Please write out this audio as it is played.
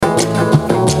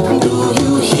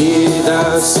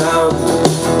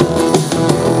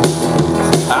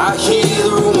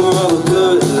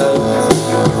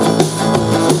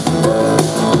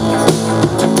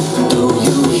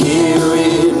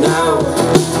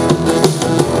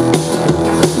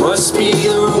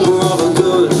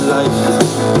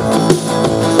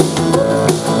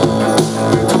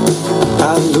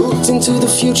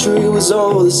future, it was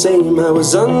all the same. I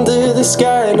was under the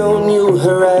sky, no new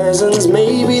horizons.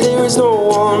 Maybe there is no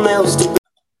one else to.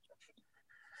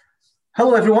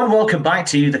 Hello everyone, welcome back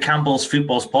to the Campbell's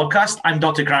Footballs podcast. I'm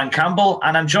Dr. Grant Campbell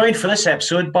and I'm joined for this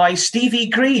episode by Stevie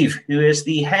Grieve, who is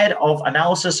the head of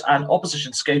analysis and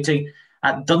opposition scouting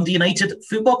at Dundee United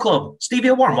Football Club. Stevie,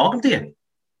 a warm welcome to you.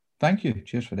 Thank you.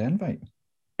 Cheers for the invite.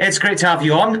 It's great to have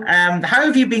you on. How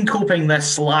have you been coping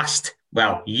this last,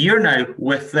 year now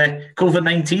with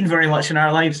COVID-19 very much in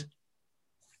our lives?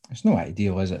 It's not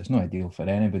ideal, is it? It's not ideal for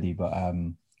anybody, but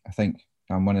I think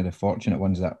I'm one of the fortunate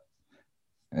ones that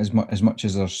as much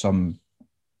as there's some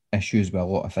issues with a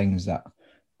lot of things that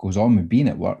goes on with being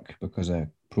at work because of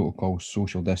protocols,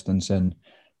 social distancing,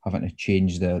 having to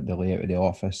change the layout of the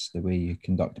office, the way you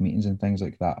conduct meetings and things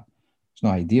like that. It's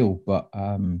not ideal, but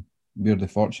we're the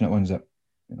fortunate ones that,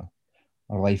 you know,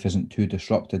 our life isn't too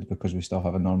disrupted because we still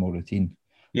have a normal routine.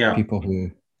 Yeah. People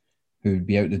who'd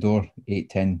be out the door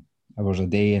 8-10 hours a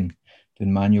day and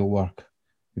doing manual work,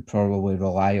 who probably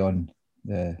rely on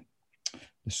the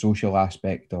social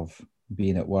aspect of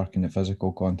being at work and the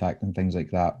physical contact and things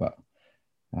like that. But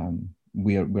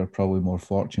we're probably more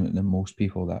fortunate than most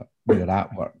people that we're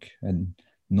at work and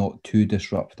not too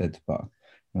disrupted. But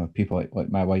you know, people like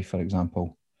my wife, for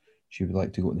example, she would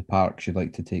like to go to the park. She'd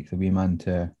like to take the wee man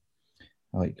to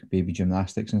like baby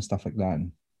gymnastics and stuff like that.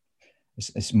 And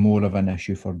it's more of an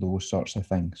issue for those sorts of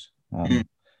things.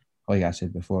 Like I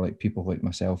said before, like people like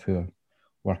myself who are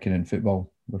working in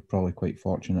football, we're probably quite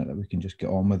fortunate that we can just get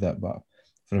on with it. But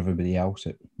for everybody else,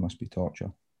 it must be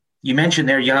torture. You mentioned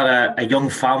there you had a young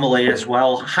family as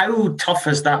well. How tough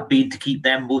has that been to keep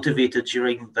them motivated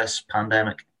during this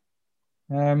pandemic?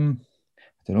 I don't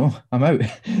know. I'm out.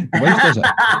 The wife does it.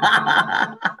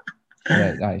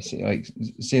 I see. Like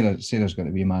Sarah's got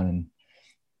to be a man and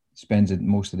spends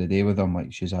most of the day with them.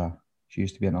 Like she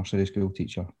used to be a nursery school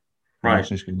teacher, right?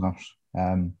 Nursery school nurse.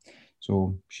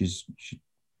 So she's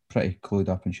pretty clued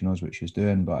up and she knows what she's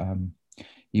doing. But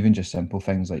even just simple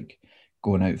things like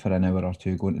going out for an hour or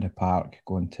two, going to the park,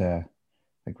 going to,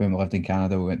 like when we lived in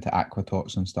Canada, we went to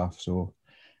Aquatox and stuff. So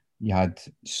you had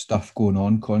stuff going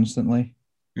on constantly,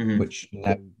 which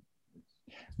now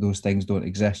those things don't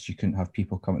exist. You couldn't have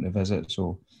people coming to visit.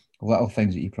 So little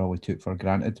things that you probably took for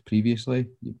granted previously,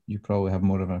 you probably have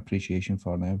more of an appreciation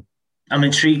for now. I'm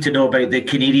intrigued to know about the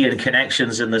Canadian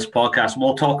connections in this podcast.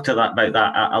 We'll talk about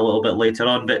that a little bit later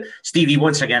on. But Stevie,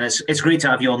 once again, it's great to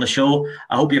have you on the show.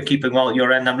 I hope you're keeping well at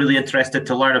your end. I'm really interested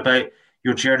to learn about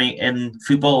your journey in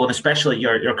football and especially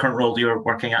your current role. You're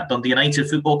working at Dundee United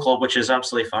Football Club, which is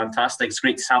absolutely fantastic. It's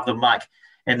great to have them back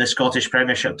in the Scottish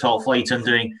Premiership top flight and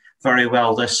doing very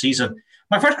well this season.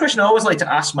 My first question I always like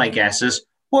to ask my guests is,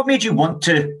 what made you want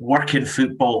to work in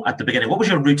football at the beginning? What was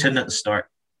your routine at the start?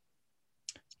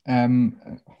 I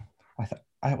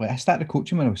started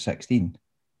coaching when I was 16.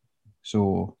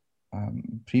 So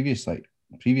previous to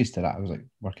that, I was like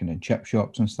working in chip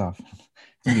shops and stuff.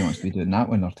 Nobody wants to be doing that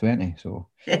when they're 20. So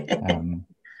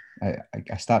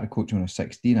I started coaching when I was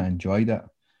 16. I enjoyed it.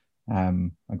 I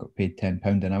got paid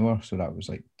 £10 an hour, so that was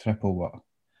like triple what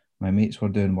my mates were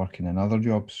doing working in other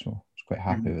jobs. So I was quite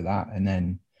happy with that. And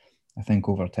then I think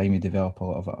over time you develop a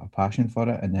lot of a passion for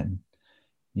it, and then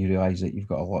you realise that you've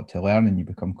got a lot to learn and you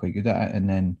become quite good at it. And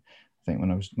then I think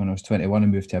when I was 21, I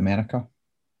moved to America.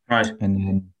 Right. And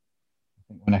then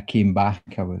when I came back,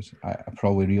 I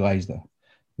probably realised that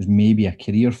there was maybe a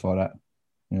career for it,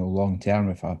 you know, long term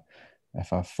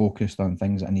if I focused on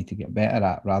things that I need to get better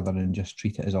at rather than just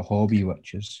treat it as a hobby,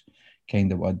 which is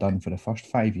kind of what I'd done for the first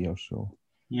 5 years. So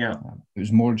yeah, it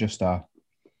was more just I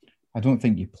don't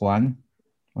think you plan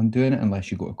on doing it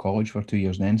unless you go to college for 2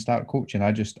 years and then start coaching.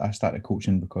 I started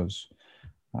coaching because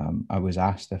I was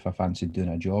asked if I fancied doing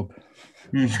a job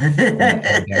in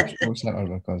the sports centre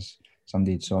because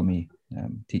somebody had saw me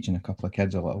teaching a couple of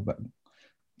kids a little bit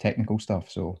technical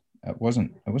stuff. So it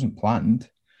wasn't planned.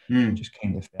 I just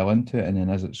kind of fell into it, and then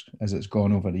as it's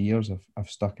gone over the years, I've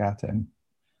stuck at it and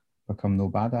become no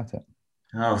bad at it.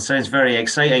 Oh, sounds very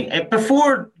exciting.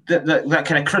 Before that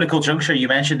kind of critical juncture you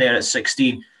mentioned there at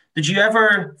 16, did you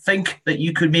ever think that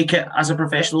you could make it as a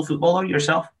professional footballer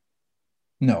yourself?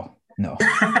 No. No.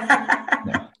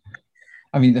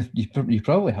 I mean, you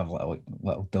probably have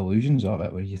little delusions of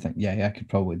it where you think, yeah, I could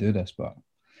probably do this, but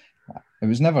it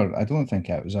was never. I don't think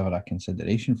it was ever a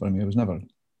consideration for me. It was never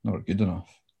good enough.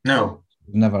 No,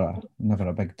 it was never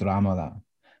a big drama that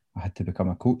I had to become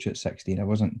a coach at 16. I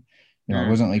wasn't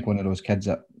like one of those kids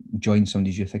that joins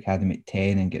somebody's youth academy at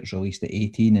 10 and gets released at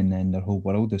 18 and then their whole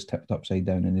world is tipped upside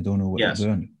down and they don't know what they're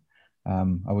doing.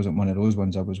 I wasn't one of those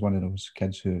ones. I was one of those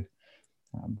kids who,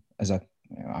 as a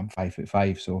I'm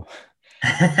 5'5", so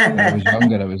when I was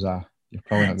younger, it was you're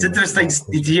probably not It's going to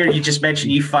interesting to hear you just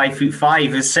mentioned you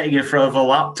 5'5" is sitting in front of a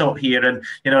laptop here, and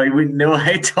you wouldn't know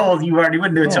how tall you were. You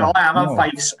wouldn't know at all. I'm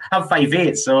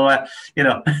 5'8", so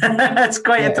it's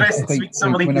quite interesting to speak to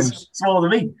somebody who's smaller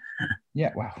than me.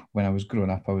 Yeah, well, when I was growing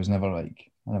up, I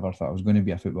never thought I was going to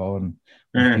be a footballer,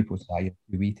 and people say you're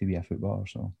too wee to be a footballer,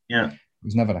 so it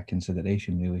was never a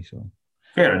consideration really. So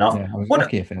fair enough. Yeah, I was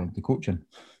lucky if I went to coaching.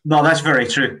 No, that's very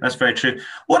true. That's very true.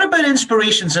 What about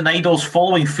inspirations and idols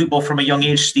following football from a young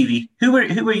age, Stevie? Who were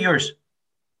yours?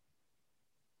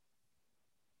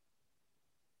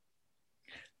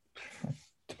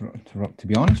 To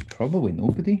be honest, probably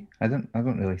nobody. I don't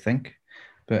really think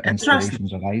about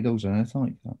inspirations or idols or anything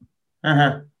like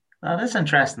that. That's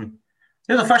interesting.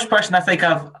 You're the first person I think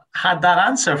I've had that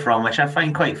answer from, which I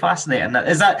find quite fascinating.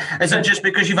 Is that just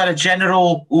because you've had a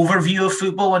general overview of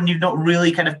football and you've not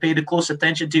really kind of paid a close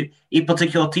attention to a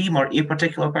particular team or a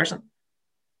particular person?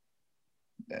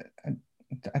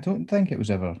 I don't think I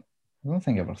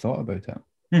ever thought about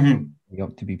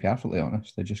it. To be perfectly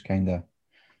honest, I just kind of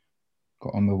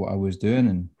got on with what I was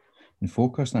doing and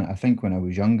focused on it. I think when I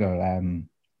was younger,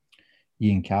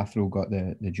 Ian Cathro got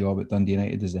the job at Dundee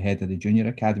United as the head of the junior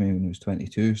academy when he was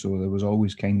 22. So there was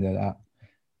always kind of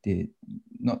that,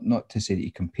 not to say that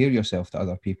you compare yourself to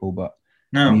other people, but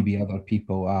maybe other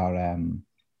people are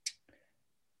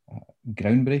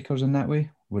groundbreakers in that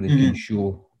way, where they can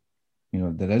show,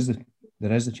 there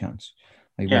is a chance.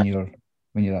 Like when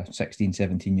you're a 16,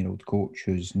 17-year-old coach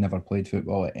who's never played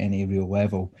football at any real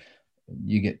level,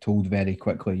 you get told very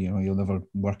quickly, you'll never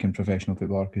work in professional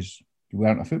football because you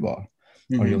weren't a footballer.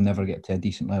 Or you'll never get to a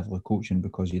decent level of coaching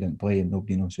because you didn't play and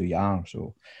nobody knows who you are.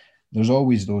 So there's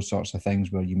always those sorts of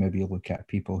things where you maybe look at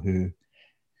people who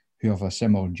have a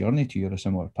similar journey to you or a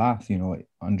similar path, like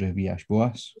Andre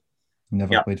Villas-Boas,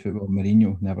 never played football.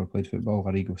 Mourinho never played football.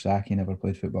 Arrigo Sacchi never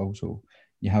played football. So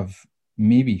you have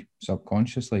maybe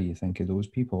subconsciously you think of those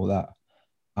people that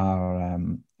are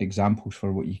examples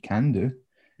for what you can do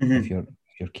if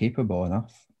you're capable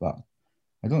enough. But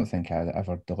I don't think I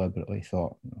ever deliberately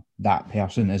thought that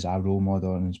person is a role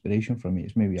model and inspiration for me.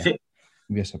 It's maybe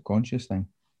a subconscious thing.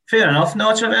 Fair enough.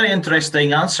 No, it's a very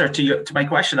interesting answer to my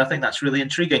question. I think that's really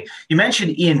intriguing. You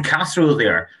mentioned Ian Cathro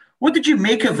there. What did you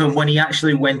make of him when he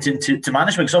actually went into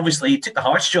management? Because obviously he took the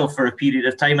Hearts job for a period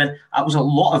of time, and that was a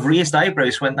lot of raised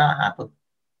eyebrows when that happened.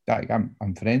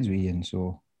 I'm friends with Ian,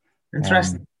 so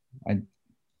interesting. I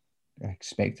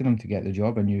expected him to get the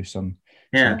job. I knew some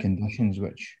conditions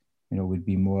which would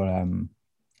be more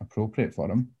appropriate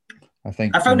for him. I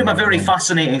found him a very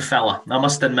fascinating fella. I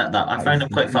must admit that. I found him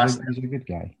quite fascinating. He's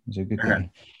a good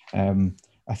guy.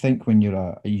 I think when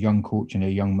you're a young coach and a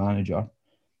young manager,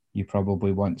 you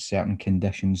probably want certain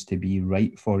conditions to be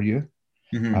right for you.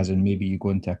 As in maybe you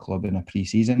go into a club in a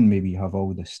pre-season, maybe you have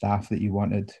all the staff that you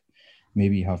wanted,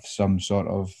 maybe you have some sort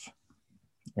of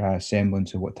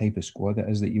semblance of what type of squad it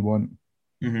is that you want.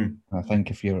 I think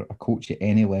if you're a coach at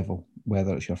any level,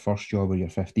 whether it's your first job or your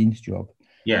 15th job,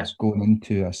 going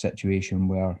into a situation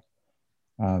where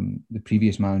the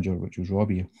previous manager, which was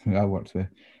Robbie, who I worked with,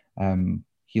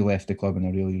 he left the club in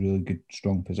a really, really good,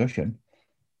 strong position,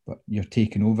 but you're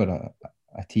taking over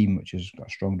a team which has got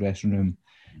a strong dressing room.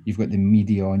 You've got the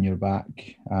media on your back.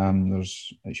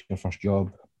 It's your first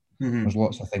job. There's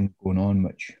lots of things going on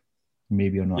which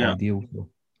maybe are not ideal. So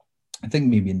I think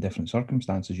maybe in different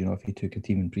circumstances, if he took a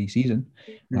team in pre-season,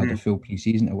 had a full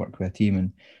pre-season to work with a team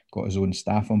and got his own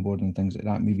staff on board and things like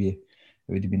that, maybe it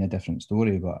would have been a different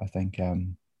story. But I think,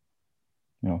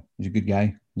 he's a good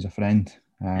guy. He's a friend.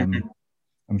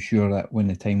 I'm sure that when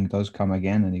the time does come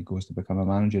again and he goes to become a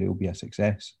manager, he'll be a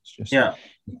success. It's just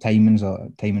timing's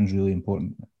really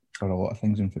important for a lot of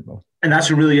things in football. And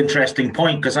that's a really interesting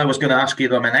point, because I was going to ask you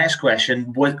my next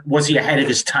question. Was he ahead of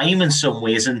his time in some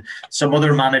ways? And some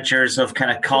other managers have kind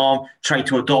of tried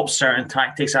to adopt certain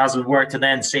tactics as it worked, and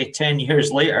then say 10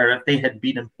 years later, if they had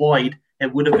been employed,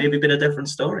 it would have maybe been a different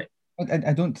story.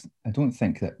 I don't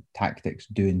think that tactics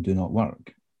do and do not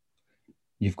work.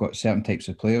 You've got certain types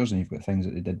of players and you've got things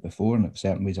that they did before and have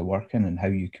certain ways of working and how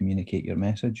you communicate your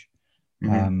message.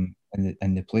 And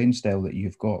the playing style that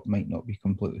you've got might not be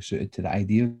completely suited to the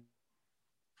idea.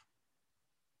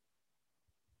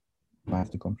 I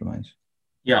have to compromise.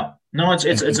 Yeah, no,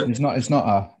 it's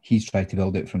not he's tried to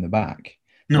build it from the back.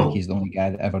 No, like he's the only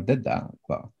guy that ever did that.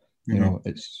 But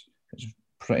it's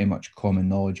pretty much common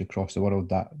knowledge across the world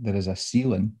that there is a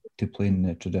ceiling to playing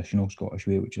the traditional Scottish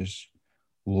way, which is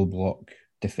low block,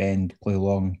 defend, play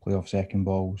long, play off second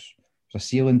balls. There's a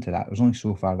ceiling to that. There's only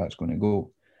so far that's going to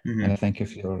go. And I think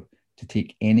if you're to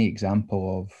take any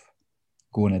example of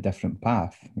go on a different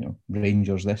path. You know,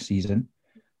 Rangers this season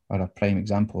are a prime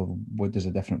example of what does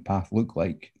a different path look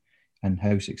like and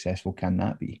how successful can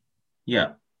that be.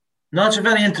 Yeah. No, it's a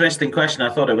very interesting question. I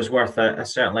thought it was worth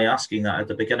certainly asking that at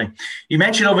the beginning. You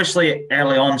mentioned obviously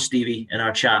early on, Stevie, in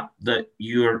our chat that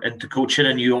you're into coaching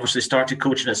and you obviously started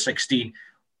coaching at 16.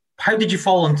 How did you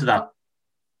fall into that?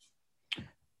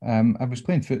 I was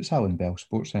playing futsal in Bell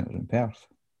Sports Centre in Perth,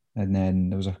 and then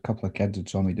there was a couple of kids that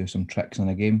saw me do some tricks in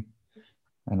a game,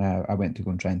 and I went to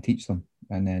go and try and teach them.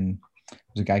 And then there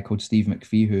was a guy called Steve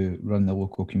McPhee who run the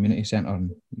local community centre,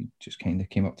 and he just kind of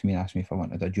came up to me and asked me if I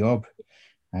wanted a job.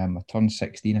 I turned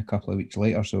 16 a couple of weeks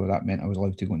later, so that meant I was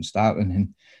allowed to go and start. And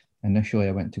then initially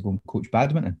I went to go and coach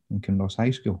badminton in Kinross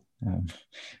High School,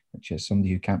 which is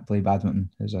somebody who can't play badminton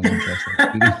is an interesting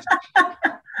experience.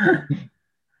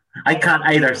 I can't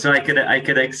either, so I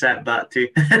could accept that too.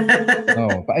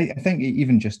 No, but I think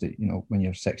even just, you know, when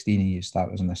you're 16 and you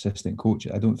start as an assistant coach,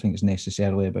 I don't think it's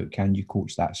necessarily about can you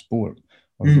coach that sport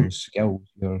or those skills.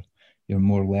 You're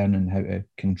more learning how to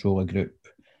control a group,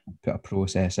 put a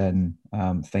process in,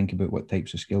 think about what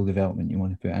types of skill development you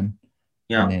want to put in,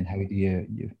 and then how do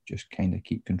you just kind of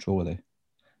keep control of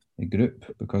the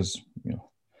group, because you know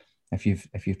if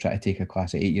you've tried to take a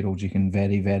class of 8-year-olds, you can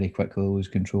very, very quickly lose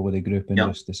control of the group and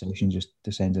just the session just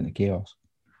descends into chaos.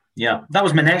 Yeah, that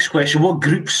was my next question. What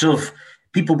groups of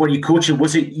people were you coaching?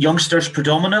 Was it youngsters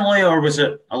predominantly, or was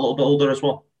it a little bit older as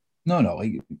well? No,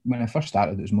 like when I first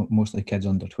started, it was mostly kids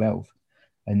under 12.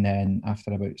 And then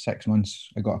after about 6 months,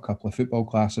 I got a couple of football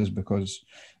classes because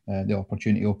the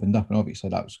opportunity opened up. And obviously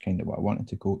that was kind of what I wanted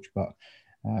to coach. But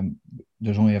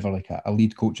there's only ever like a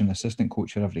lead coach and assistant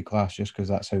coach for every class, just because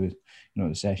that's how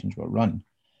the sessions were run.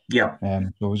 Yeah.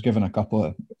 So I was given a couple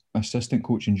of assistant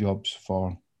coaching jobs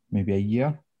for maybe a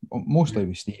year, mostly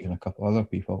with Steve and a couple of other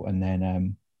people. And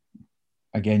then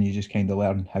again, you just kind of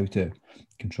learn how to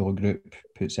control a group,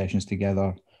 put sessions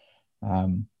together,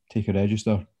 take a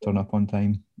register, turn up on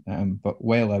time. But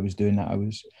while I was doing that, I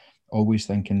was always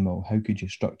thinking, well, how could you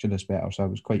structure this better? So I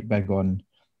was quite big on,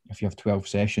 if you have 12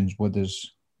 sessions, what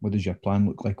does your plan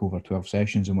look like over 12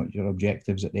 sessions and what your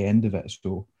objectives at the end of it?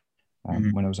 So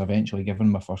when I was eventually given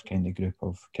my first kind of group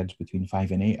of kids between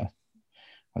 5 and 8, I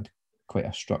had quite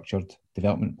a structured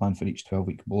development plan for each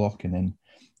 12-week block. And then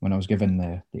when I was given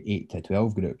the 8 to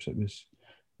 12 groups, it was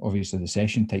obviously the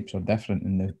session types are different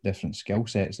and the different skill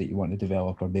sets that you want to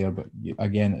develop are there. But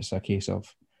again, it's a case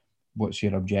of what's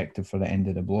your objective for the end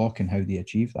of the block and how do you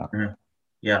achieve that?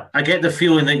 Yeah, I get the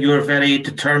feeling that you were very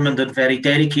determined and very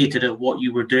dedicated at what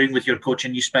you were doing with your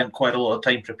coaching. You spent quite a lot of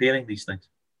time preparing these things.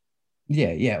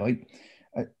 Yeah. Like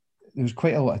there was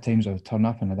quite a lot of times I would turn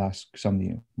up and I'd ask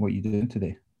somebody, what are you doing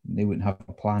today? And they wouldn't have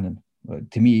a plan.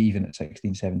 And to me, even at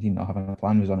 16, 17, not having a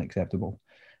plan was unacceptable.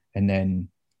 And then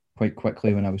quite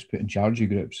quickly when I was put in charge of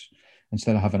groups,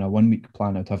 instead of having a 1-week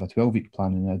plan, I'd have a 12-week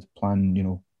plan, and I'd plan,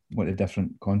 what the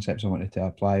different concepts I wanted to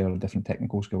apply or different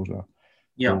technical skills were.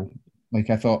 Yeah. So, like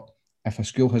I thought, if a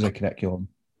school has a curriculum,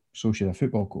 so should a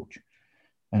football coach.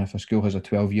 And if a school has a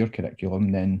 12-year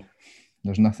curriculum, then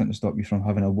there's nothing to stop you from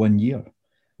having a 1-year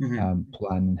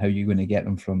plan. How you're going to get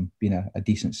them from being a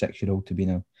decent 6-year-old to being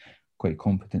a quite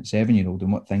competent 7-year-old,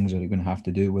 and what things are they going to have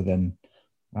to do within,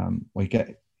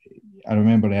 I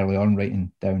remember early on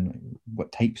writing down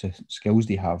what types of skills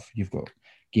they have. You've got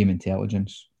game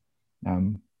intelligence,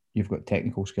 you've got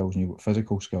technical skills, and you've got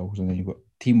physical skills, and then you've got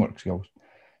teamwork skills.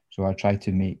 So I tried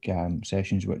to make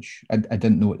sessions which I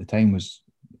didn't know at the time was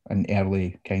an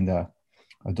early kind of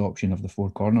adoption of the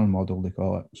 4-corner model, they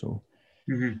call it. So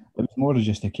it was more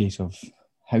just a case of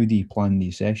how do you plan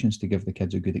these sessions to give the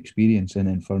kids a good experience. And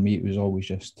then for me, it was always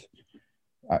just,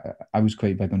 I was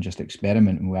quite big on just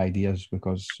experimenting with ideas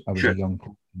because I was a young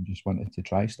coach and just wanted to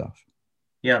try stuff.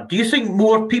 Yeah. Do you think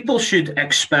more people should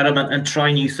experiment and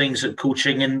try new things at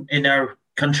coaching in our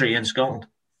country, in Scotland?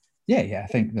 Yeah. I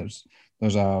think there's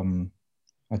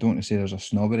I don't want to say there's a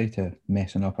snobbery to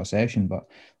messing up a session, but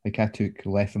like I took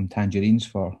Letham Tangerines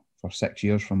for 6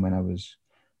 years from when I was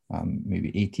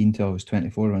maybe 18 till I was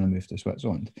 24 when I moved to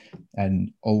Switzerland.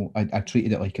 And I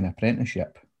treated it like an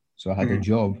apprenticeship. So I had a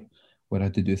job where I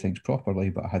had to do things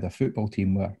properly, but I had a football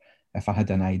team where if I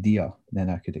had an idea, then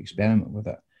I could experiment with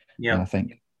it. Yeah. And I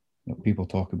think people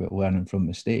talk about learning from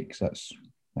mistakes. That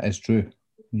is true.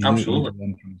 You Absolutely.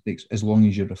 learn from mistakes as long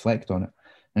as you reflect on it.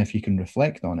 And if you can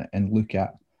reflect on it and look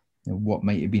at what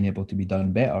might have been able to be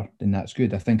done better, then that's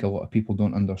good. I think a lot of people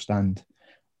don't understand,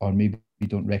 or maybe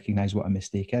don't recognise what a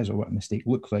mistake is or what a mistake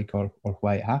looks like or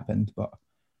why it happened. But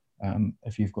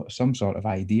if you've got some sort of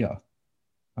idea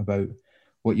about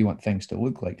what you want things to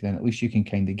look like, then at least you can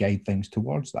kind of guide things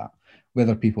towards that.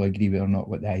 Whether people agree with or not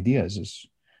what the idea is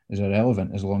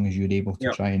irrelevant as long as you're able to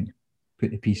Yeah. try and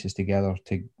put the pieces together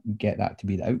to get that to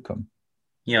be the outcome.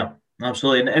 Yeah,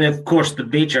 absolutely. And of course, the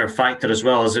major factor as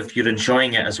well is if you're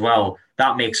enjoying it as well,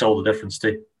 that makes all the difference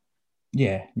too.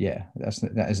 Yeah,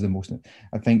 that is the most.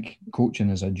 I think coaching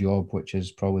is a job which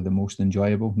is probably the most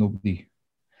enjoyable.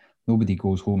 Nobody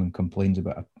goes home and complains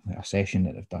about a session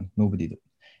that they've done. Nobody.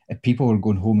 If people are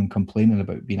going home and complaining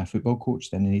about being a football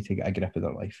coach, then they need to get a grip of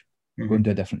their life. Go and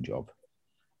do a different job.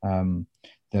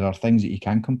 There are things that you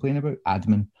can complain about: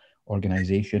 admin,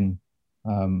 organisation,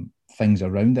 things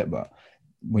around it. But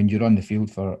when you're on the field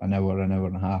for an hour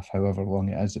and a half, however long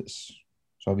it is, it's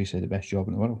obviously the best job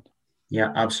in the world.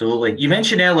 Yeah, absolutely. You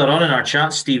mentioned earlier on in our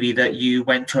chat, Stevie, that you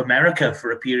went to America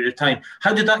for a period of time.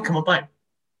 How did that come about?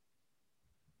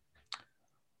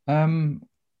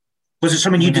 Was it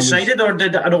something you decided, or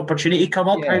did an opportunity come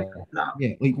up?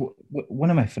 Yeah. Like one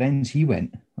of my friends, he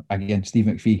went again. Steve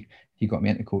McPhee. He got me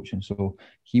into coaching, so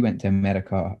he went to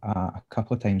America a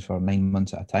couple of times for 9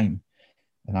 months at a time.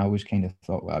 And I always kind of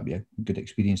thought, well, that'd be a good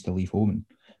experience to leave home and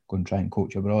go and try and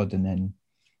coach abroad. And then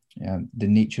the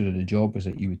nature of the job was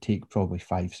that you would take probably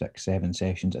 5, 6, 7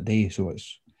 sessions a day. So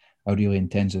it's a really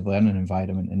intensive learning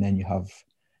environment. And then you have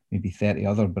maybe 30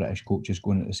 other British coaches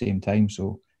going at the same time.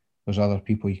 So there's other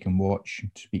people you can watch,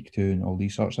 speak to, and all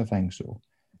these sorts of things. So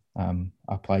I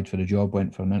applied for the job,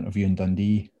 went for an interview in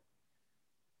Dundee,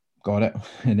 got it.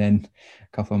 And then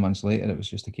a couple of months later, it was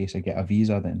just a case of get a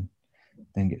visa,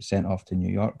 then get sent off to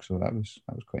New York. So that was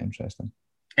quite interesting.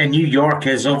 And New York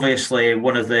is obviously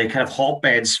one of the kind of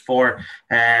hotbeds for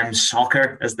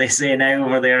soccer, as they say now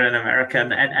over there in America,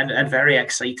 and very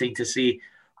exciting to see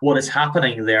what is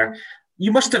happening there.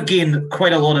 You must have gained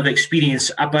quite a lot of experience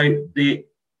about the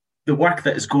work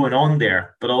that is going on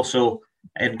there, but also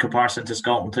in comparison to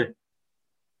Scotland too.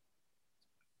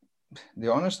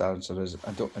 The honest answer is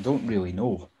I don't really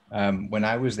know. When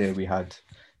I was there, we had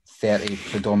 30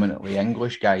 predominantly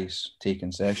English guys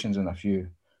taking sessions and a few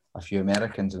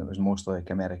Americans, and it was mostly like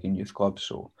American youth clubs.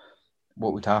 So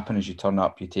what would happen is you turn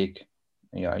up, you take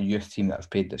a youth team that have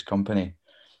paid this company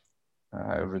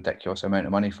a ridiculous amount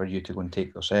of money for you to go and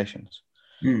take their sessions,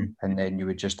 and then you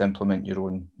would just implement your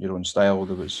own style.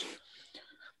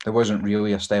 There wasn't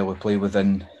really a style of play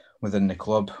within the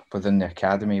club, within the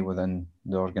academy, within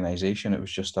the organisation. It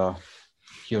was just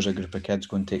here's a group of kids,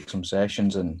 go and take some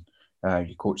sessions, and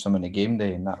you coach them on a game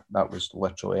day, and that was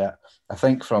literally it. I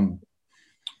think from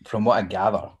what I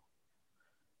gather,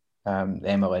 the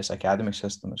MLS academy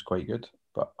system is quite good,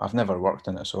 but I've never worked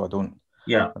in it, so I don't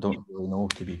really know,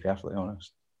 to be perfectly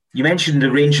honest. You mentioned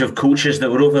the range of coaches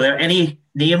that were over there. Any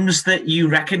names that you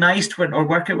recognised or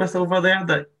working with over there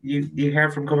that you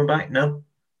heard from coming back? No,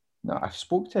 I've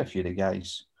spoke to a few of the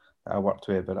guys that I worked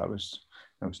with, but it was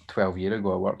 12 years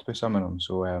ago I worked with some of them,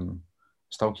 so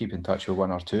still keep in touch with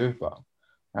one or two, but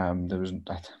there was,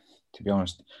 to be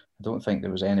honest, I don't think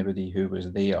there was anybody who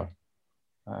was there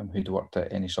who'd worked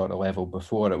at any sort of level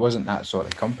before. It wasn't that sort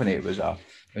of company. It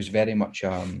was very much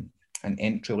an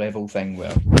entry level thing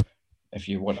where if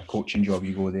you want a coaching job,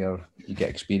 you go there, you get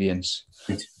experience,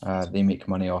 they make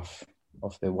money off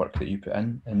the work that you put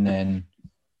in, and then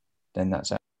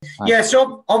that's it. Yeah,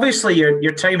 so obviously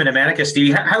your time in America,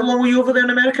 Stevie, how long were you over there in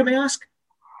America, may I ask?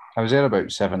 I was there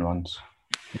about 7 months.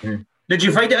 Mm-hmm. Did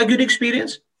you find it a good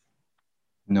experience?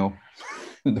 No.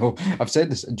 No, I've said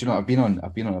this. Do you know? I've been on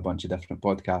a bunch of different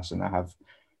podcasts, and I have.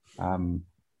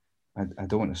 I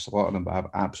don't want to slaughter them, but I have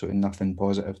absolutely nothing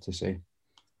positive to say.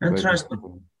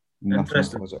 Interesting.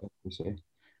 Positive to say.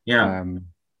 Yeah.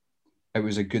 It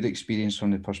was a good experience from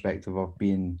the perspective of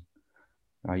being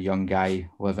a young guy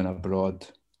living abroad,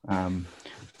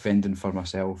 fending for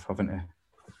myself, having to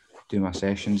do my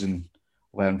sessions and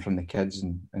learn from the kids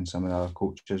and some of the other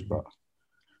coaches, but.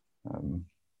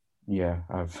 Yeah,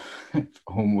 I've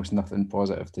almost nothing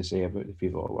positive to say about the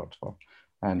people I worked for,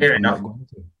 and I'm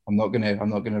not going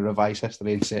to revise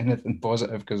history and say anything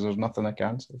positive because there's nothing I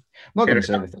can say. I'm not going to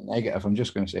say anything negative. I'm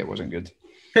just going to say it wasn't good.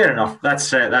 Fair enough.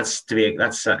 That's a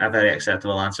very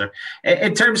acceptable answer.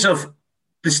 In terms of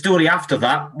the story after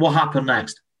that, what happened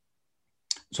next?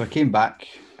 So I came back,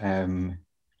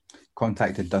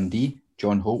 contacted Dundee.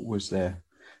 John Holt was the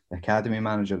academy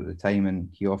manager at the time, and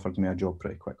he offered me a job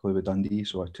pretty quickly with Dundee.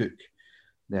 So I took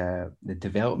the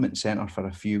development centre for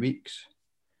a few weeks.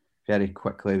 Very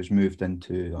quickly I was moved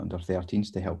into under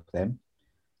 13s to help them.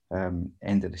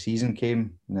 End of the season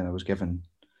came, and then I was given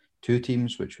 2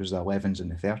 teams, which was the 11s and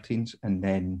the 13s, and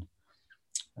then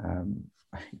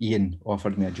Ian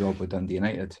offered me a job with Dundee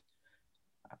United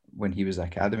when he was the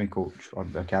academy coach or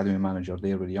the academy manager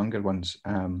there with the younger ones,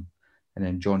 and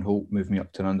then John Holt moved me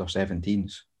up to under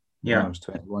 17s. when I was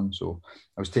 21. So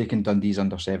I was taking Dundee's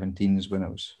under-17s when I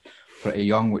was pretty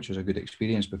young, which was a good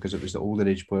experience because it was the older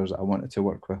age players that I wanted to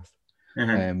work with,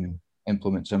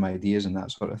 implement some ideas and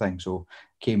that sort of thing. So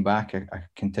came back, I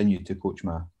continued to coach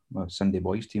my Sunday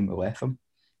boys team with Letham,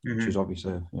 which was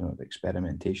obviously, you know, the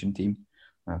experimentation team.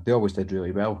 They always did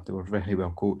really well. They were very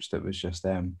well coached. It was just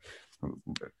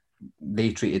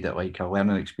they treated it like a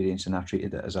learning experience, and I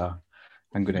treated it as I'm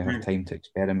going to have time to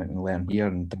experiment and learn here.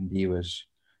 And Dundee was,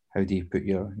 how do you put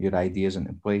your ideas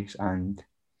into place and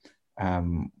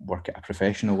work at a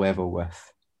professional level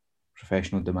with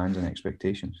professional demands and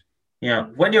expectations. Yeah,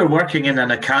 when you're working in an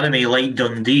academy like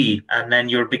Dundee, and then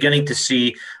you're beginning to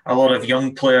see a lot of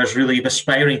young players really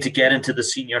aspiring to get into the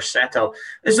senior setup,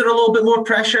 is there a little bit more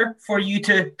pressure for you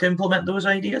to implement those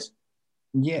ideas?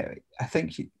 Yeah, I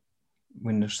think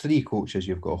when there's three coaches,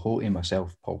 you've got Holty,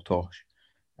 myself, Paul Tosh.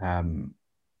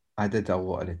 I did a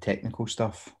lot of the technical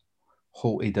stuff.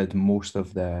 Holty did most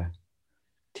of the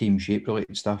team shape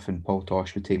related stuff, and Paul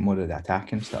Tosh would take more of the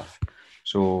attacking stuff.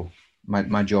 So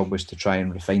my job was to try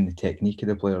and refine the technique of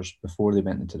the players before they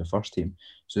went into the first team.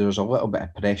 So there's a little bit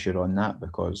of pressure on that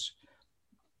because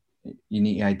you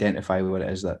need to identify what it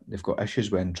is that they've got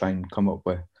issues with and try and come up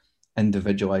with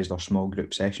individualised or small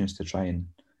group sessions to try and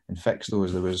fix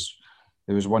those.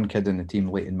 There was one kid in the team,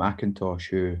 Leighton McIntosh,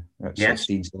 who at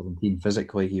 16, 17,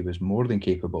 physically he was more than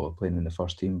capable of playing in the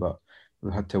first team, but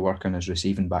we had to work on his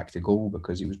receiving back to goal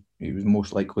because he was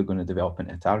most likely going to develop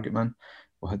into a target man.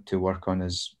 We had to work on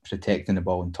his protecting the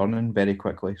ball and turning very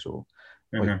quickly. So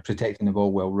like protecting the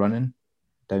ball while running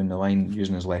down the line,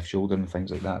 using his left shoulder and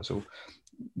things like that. So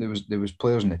there was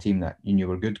players in the team that you knew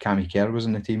were good. Cammy Kerr was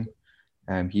in the team.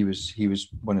 He was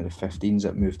one of the 15s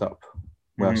that moved up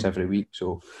with us every week.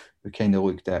 So we kind of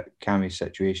looked at Cammy's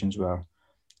situations where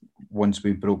once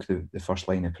we broke the first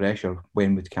line of pressure,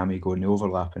 when would Cammy go in the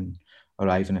overlap and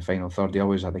arrive in the final third? He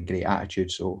always had a great attitude,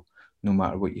 so no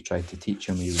matter what you tried to teach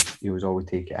him, he was always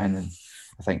take it in. And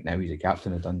I think now he's a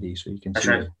captain of Dundee, so you can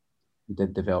see he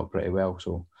did develop pretty well.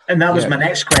 So, and that was my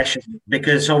next question,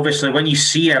 because obviously when you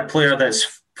see a player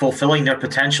that's fulfilling their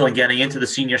potential and getting into the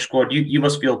senior squad, you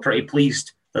must feel pretty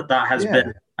pleased that has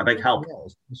been a big help. Yeah,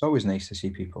 it's always nice to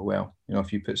see people well. You know,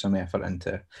 if you put some effort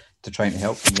into trying to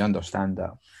help them, you understand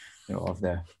that, you know, of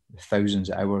the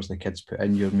thousands of hours the kids put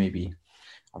in, you're maybe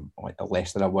like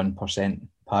less than a 1%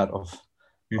 part of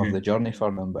the journey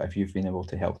for them. But if you've been able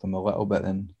to help them a little bit,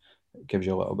 then it gives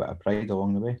you a little bit of pride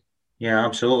along the way. Yeah,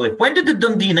 absolutely. When did the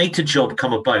Dundee United job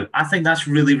come about? I think that's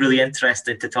really, really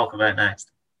interesting to talk about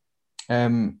next.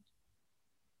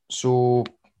 So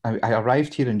I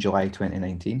arrived here in July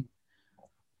 2019.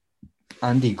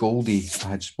 Andy Goldie I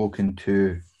had spoken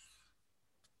to,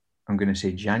 I'm going to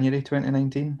say January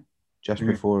 2019, just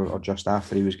before or just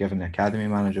after he was given the academy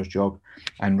manager's job.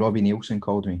 And Robbie Nielsen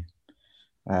called me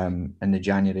in the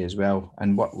January as well.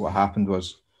 And what happened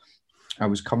was I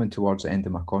was coming towards the end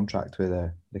of my contract with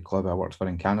the club I worked for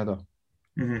in Canada.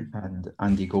 And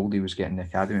Andy Goldie was getting the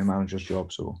academy manager's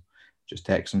job. So just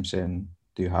text him saying,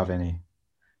 do you have any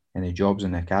jobs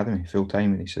in the academy full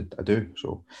time? And he said, I do.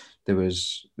 So there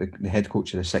was the head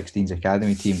coach of the 16s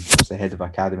academy team was the head of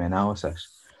academy analysis.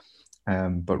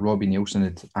 But Robbie Nielsen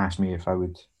had asked me if I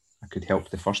could help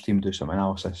the first team do some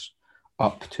analysis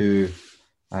up to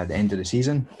the end of the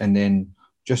season. And then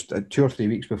just 2 or 3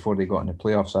 weeks before they got in the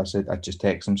playoffs, I'd just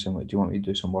text them saying, like, do you want me to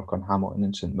do some work on Hamilton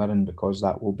and St Mirren, because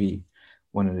that will be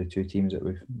one of the two teams that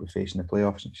we face in the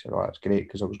playoffs? And he said, oh, that's great,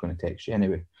 because I was going to text you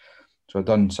anyway. So I'd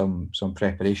done some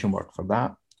preparation work for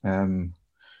that. And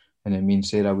then me and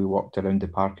Sarah, we walked around the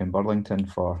park in Burlington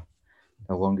for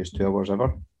the longest 2 hours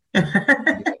ever.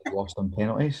 Lost on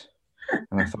penalties.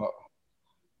 And I thought,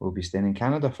 we'll be staying in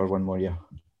Canada for 1 more year.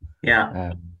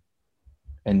 Yeah.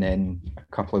 And then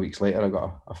a couple of weeks later, I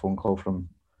got a phone call from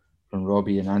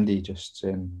Robbie and Andy just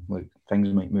saying, look,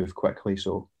 things might move quickly,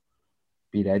 so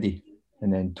be ready.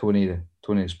 And then Tony,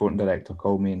 the sporting director,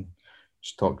 called me and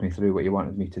just talked me through what he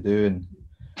wanted me to do.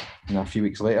 And a few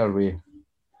weeks later, we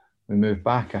moved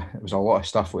back. It was a lot of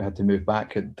stuff we had to move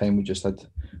back. At the time, we just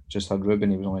had Ruben.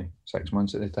 He was only 6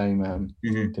 months at the time,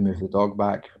 to move the dog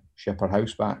back, ship our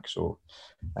house back. So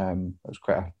it was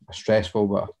quite a stressful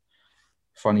but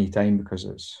funny time, because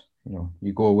it's, you know,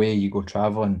 you go away, you go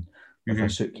travelling with a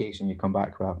suitcase and you come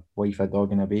back with a wife, a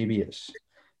dog and a baby. It's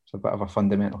a bit of a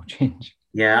fundamental change.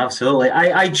 Yeah, absolutely.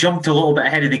 I jumped a little bit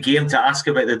ahead of the game to ask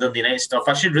about the Dundee United stuff.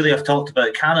 I should really have talked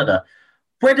about Canada.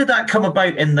 Where did that come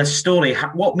about in this story?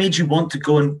 What made you want to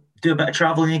go and do a bit of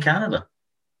travelling in Canada?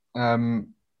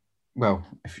 Well,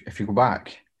 if you go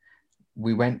back,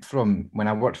 we went from when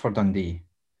I worked for Dundee,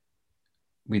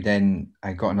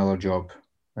 I got another job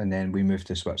and then we moved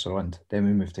to Switzerland, then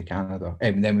we moved to Canada,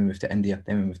 then we moved to India,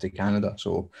 then we moved to Canada.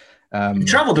 So You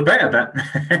travelled about a bit.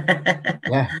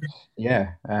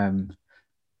 yeah.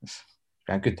 It's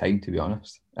a good time, to be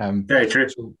honest. Very true.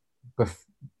 So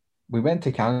we went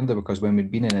to Canada because when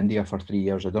we'd been in India for 3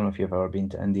 years, I don't know if you've ever been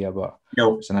to India, but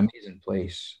No. it's an amazing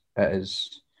place. It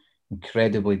is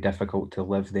incredibly difficult to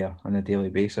live there on a daily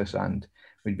basis. And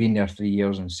we'd been there 3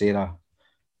 years, and Sarah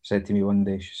said to me one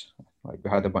day, we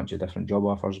had a bunch of different job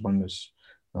offers. One was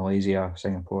Malaysia,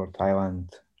 Singapore,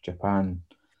 Thailand, Japan,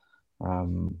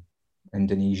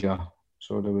 Indonesia.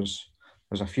 So there's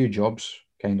a few jobs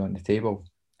kind of on the table.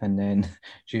 And then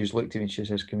she just looked at me and she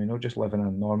says, "Can we not just live in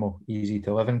a normal, easy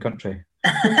to live in country?"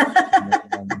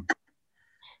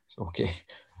 Okay.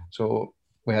 So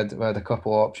we had a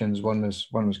couple of options. One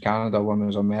was Canada, one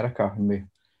was America, and we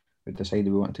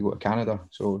decided we wanted to go to Canada.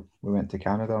 So we went to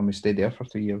Canada and we stayed there for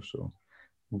 3 years. So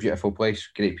beautiful place,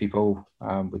 great people.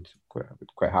 Would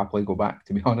quite happily go back,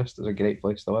 to be honest. It's a great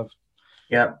place to live.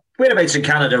 Yeah. Whereabouts in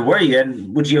Canada were you?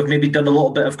 And would you have maybe done a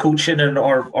little bit of coaching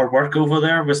or work over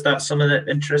there? Was that something that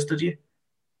interested you?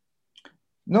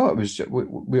 No, it was.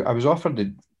 I was offered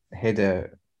the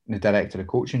director of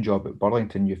coaching job at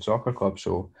Burlington Youth Soccer Club.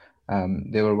 So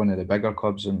they were one of the bigger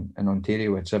clubs in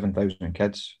Ontario with 7,000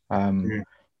 kids.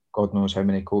 God knows how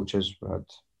many coaches. We had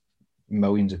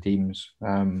millions of teams.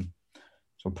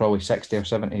 So probably 60 or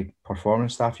 70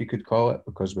 performance staff, you could call it,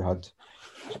 because we had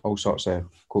all sorts of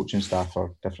coaching staff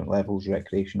for different levels,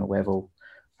 recreational level,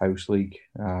 house league,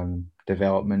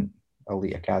 development,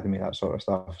 elite academy, that sort of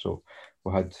stuff. So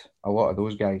we had a lot of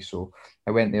those guys. So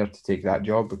I went there to take that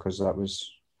job because that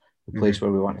was the place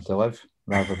where we wanted to live,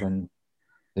 rather than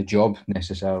the job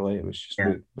necessarily. It was just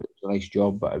it was a nice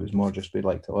job, but it was more just we'd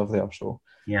like to live there. So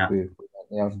we went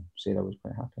there, and Sarah was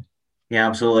quite happy. Yeah,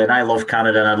 absolutely. And I love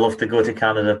Canada, and I'd love to go to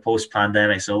Canada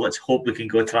post-pandemic. So let's hope we can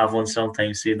go travelling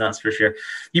sometime soon, that's for sure.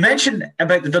 You mentioned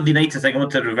about the Dundee United thing. I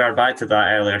want to revert back to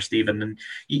that earlier, Stephen. And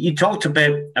you talked a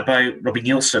bit about Robbie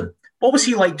Neilson. What was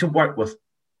he like to work with?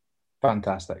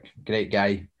 Fantastic. Great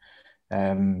guy.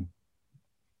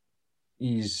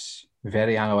 He's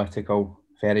very analytical,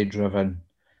 very driven,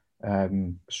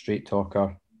 straight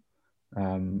talker.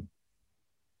 With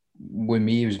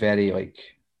me, he was very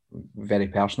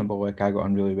personable. I got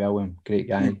on really well with him. Great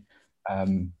guy.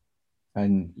 And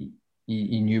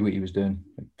he knew what he was doing.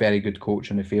 Very good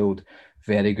coach on the field.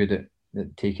 Very good at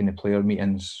taking the player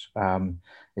meetings, the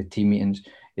team meetings.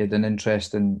 He had an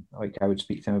interest in, I would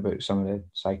speak to him about some of the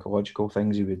psychological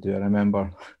things he would do. I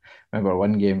remember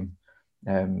one game,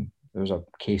 there was a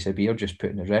case of beer just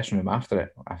put in the dressing room after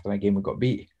a game we got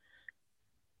beat.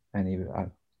 And he was,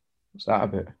 what's that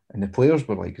about? And the players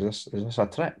were like, is this a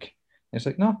trick? It's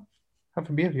like, no, have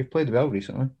a beer. You've played well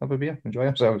recently. Have a beer. Enjoy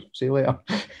yourselves. See you later.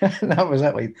 And that was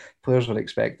it. Players were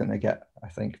expecting to get a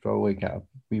wee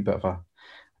bit of a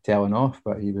telling off,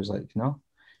 but he was like, no,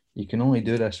 you can only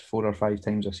do this 4 or 5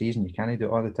 times a season. You can't do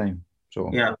it all the time.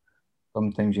 So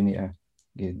sometimes you need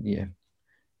to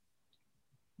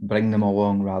bring them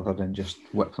along rather than just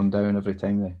whip them down every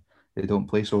time they don't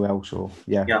play so well. So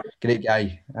great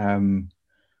guy. Kind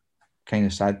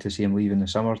of sad to see him leave in the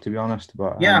summer, to be honest.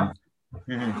 But I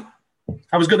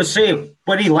was going to say,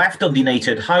 when he left Dundee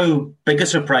United, how big a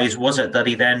surprise was it that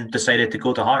he then decided to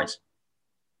go to Hearts?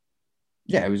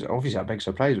 Yeah, it was obviously a big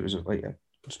surprise. It was like I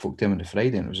spoke to him on the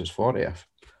Friday and it was his 40th.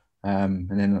 And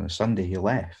then on the Sunday he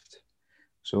left.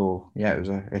 So yeah, it was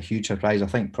a huge surprise. I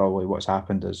think probably what's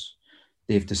happened is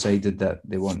they've decided that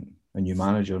they want a new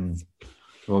manager, and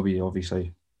Robbie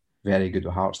obviously very good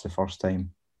with Hearts the first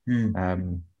time.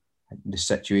 The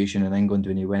situation in England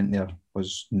when he went there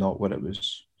was not what it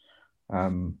was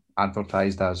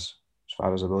advertised as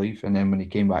far as I believe. And then when he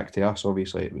came back to us,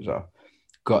 obviously it was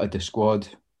gutted the squad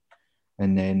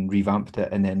and then revamped it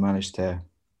and then managed to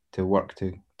work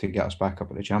to get us back up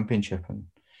at the Championship. And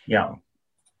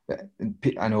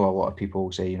I know a lot of people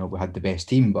say, we had the best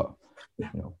team, but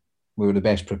we were the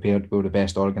best prepared, we were the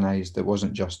best organised. It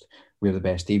wasn't just we're the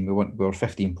best team. We were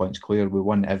 15 points clear. We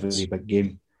won every big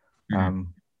game.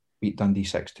 Beat Dundee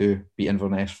 6-2, beat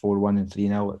Inverness 4-1 and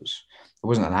 3-0. It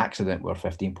wasn't an accident. We were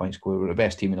 15 points clear. We were the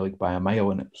best team in the league by a mile,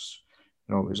 and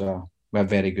we had a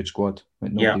very good squad.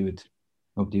 Nobody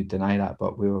would deny that,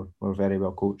 but we were very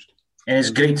well coached. And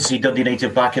it's great to see Dundee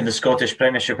United back in the Scottish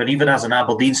Premiership. And even as an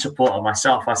Aberdeen supporter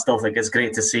myself, I still think it's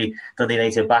great to see Dundee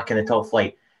United back in the top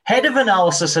flight. Head of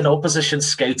Analysis and Opposition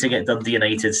Scouting at Dundee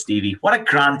United, Stevie. What a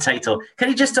grand title. Can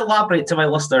you just elaborate to my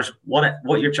listeners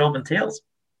what your job entails?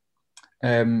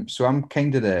 So I'm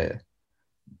kind of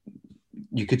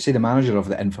you could say the manager of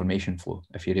the information flow,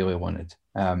 if you really wanted.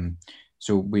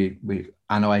 So we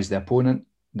analyse the opponent,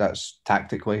 that's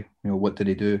tactically, what do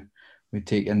they do? We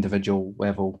take individual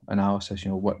level analysis.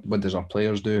 What does our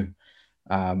players do?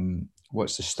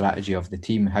 What's the strategy of the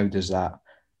team? How does that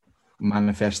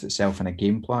manifest itself in a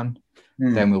game plan?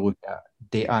 Then we look at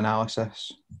data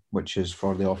analysis, which is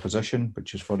for the opposition,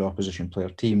 player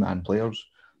team and players.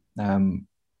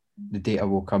 The data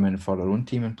will come in for our own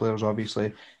team and players,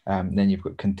 obviously. Then you've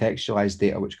got contextualized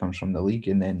data, which comes from the league,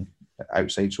 and then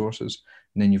outside sources.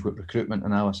 And then you've got recruitment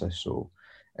analysis. So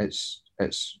it's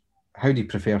how do you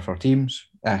prepare for teams?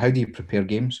 How do you prepare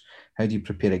games? How do you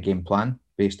prepare a game plan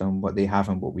based on what they have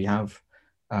and what we have?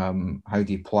 How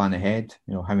do you plan ahead?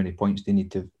 How many points do you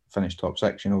need to finish top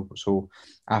six? So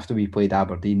after we played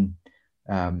Aberdeen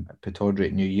at Pittodrie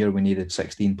at New Year, we needed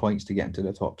 16 points to get into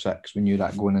the top six. We knew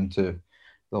that going into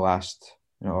the last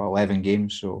 11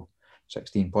 games. So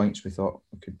 16 points, we thought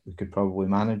we could probably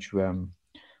manage. We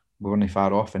weren't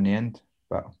far off in the end,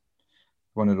 but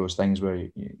one of those things where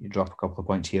you drop a couple of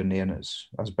points here and there, and it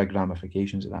has big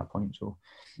ramifications at that point. So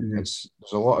there's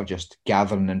a lot of just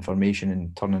gathering information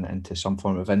and turning it into some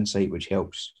form of insight, which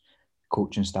helps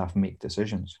coaching staff make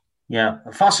decisions. Yeah,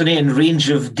 a fascinating range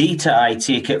of data, I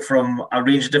take it, from a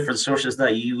range of different sources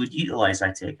that you would utilise,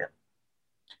 I take it.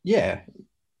 Yeah.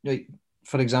 Like,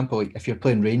 for example, if you're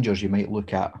playing Rangers, you might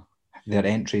look at their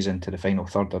entries into the final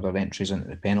third or their entries into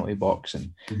the penalty box,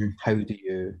 and how do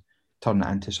you turn it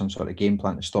into some sort of game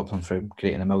plan to stop them from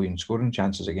creating a million scoring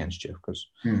chances against you, because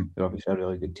they're obviously a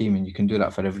really good team, and you can do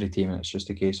that for every team, and it's just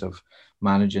a case of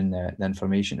managing the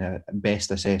information to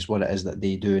best assess what it is that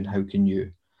they do, and how can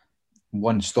you,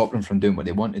 one, stop them from doing what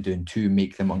they want to do, and two,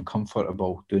 make them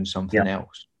uncomfortable doing something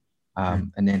else.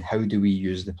 And then how do we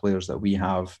use the players that we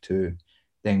have to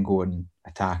then go and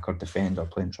attack or defend or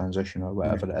play in transition or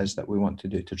whatever it is that we want to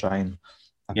do to try and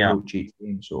approach each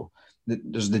game. So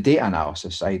there's the data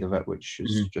analysis side of it, which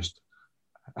is just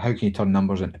how can you turn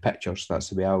numbers into pictures. That's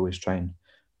the way I always try and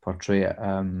portray it.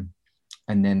 And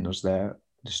then there's the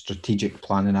strategic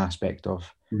planning aspect of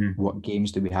what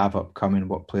games do we have upcoming,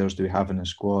 what players do we have in the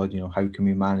squad, how can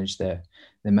we manage the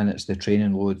minutes, the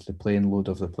training load, the playing load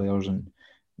of the players, and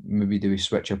maybe do we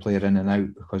switch a player in and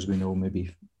out because we know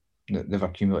maybe they've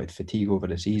accumulated fatigue over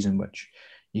the season, which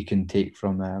you can take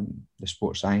from the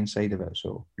sports science side of it.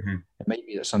 So it might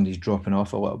be that somebody's dropping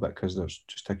off a little bit because there's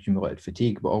just accumulated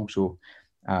fatigue, but also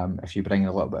if you bring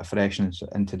a little bit of freshness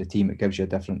into the team, it gives you a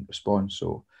different response.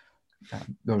 So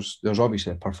there's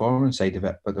obviously a performance side of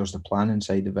it, but there's the planning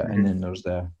side of it, and then there's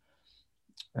the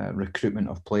recruitment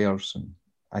of players and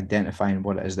identifying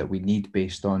what it is that we need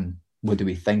based on what do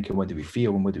we think and what do we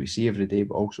feel and what do we see every day,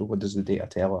 but also what does the data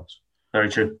tell us. Very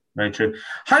true, very true.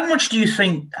 How much do you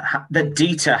think that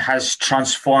data has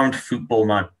transformed football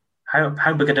now?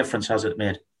 How big a difference has it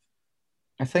made?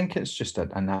 I think it's just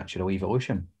a natural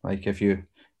evolution. Like if you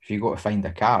go to find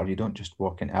a car, you don't just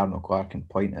walk into Arnold Clark and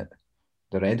point at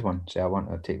the red one, say I want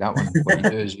to take that one. What you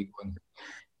do is you go and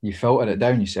you filter it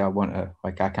down. You say I want to,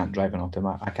 like, I can't drive an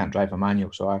automatic, I can't drive a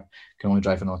manual, so I can only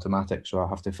drive an automatic, so I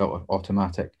have to filter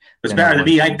automatic. It's better than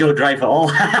me. I don't drive at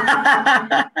all.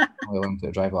 I learned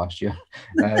to drive last year.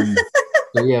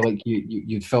 So yeah, like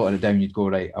you'd filter it down. You'd go,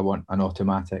 right, I want an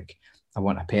automatic, I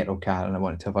want a petrol car, and I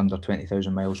want it to have under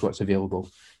 20,000 miles. What's available?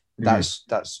 That's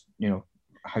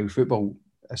how football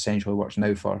essentially works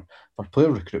now for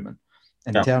player recruitment.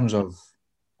 In terms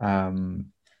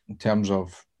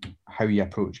of how you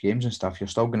approach games and stuff, you're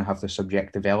still going to have the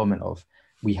subjective element of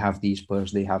we have these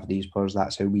players, they have these players,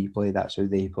 that's how we play, that's how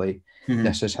they play.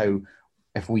 This is how,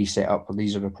 if we set up,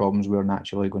 these are the problems we're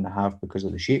naturally going to have because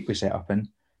of the shape we set up in,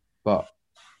 but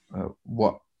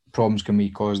what problems can we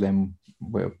cause them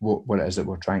with what it is that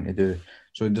we're trying to do.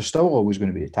 So there's still always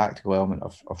going to be a tactical element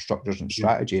of structures and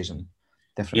strategies and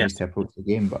different ways to approach the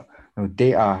game, but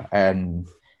data and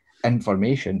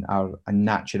information are a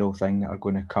natural thing that are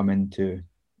going to come into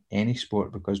any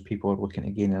sport because people are looking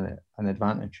to gain an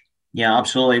advantage. Yeah,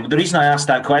 absolutely. The reason I asked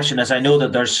that question is I know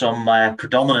that there's some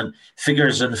predominant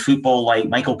figures in football like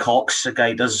Michael Cox, a guy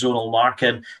who does zonal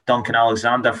marking, Duncan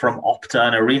Alexander from Opta,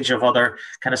 and a range of other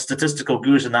kind of statistical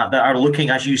gurus in that are looking,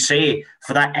 as you say,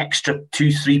 for that extra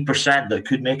 2-3% that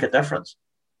could make a difference.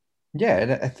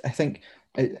 Yeah, I think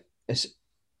it's,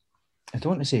 I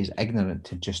don't want to say it's ignorant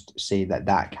to just say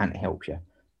that can't help you.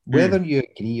 Whether you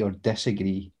agree or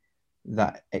disagree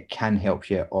that it can help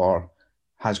you or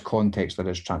has context that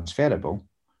is transferable,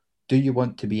 do you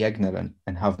want to be ignorant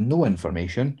and have no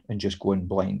information and just go in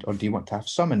blind? Or do you want to have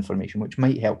some information which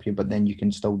might help you, but then you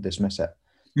can still dismiss it?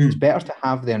 It's better to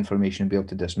have the information and be able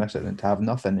to dismiss it than to have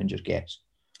nothing and just guess.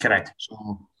 Correct.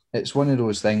 So it's one of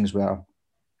those things where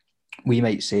we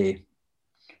might say,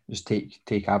 Just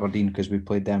take Aberdeen, because we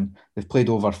played them. They've played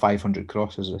over 500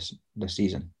 crosses this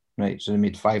season, right? So they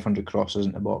made 500 crosses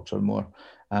in the box or more.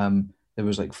 There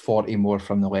was like 40 more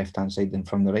from the left-hand side than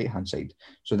from the right-hand side.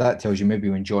 So that tells you maybe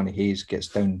when Johnny Hayes gets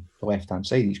down the left-hand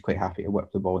side, he's quite happy to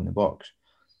whip the ball in the box.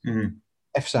 Mm-hmm.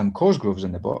 If Sam Cosgrove's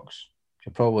in the box,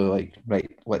 you're probably like, right,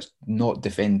 let's not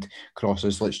defend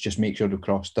crosses. Let's just make sure the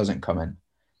cross doesn't come in.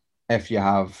 If you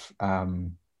have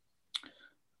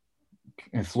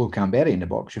Flo Canberra in the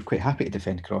box, you're quite happy to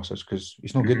defend crosses because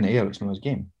he's not good in the air. It's not his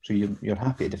game. So you're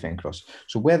happy to defend crosses.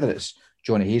 So whether it's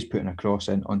Johnny Hayes putting a cross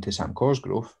in onto Sam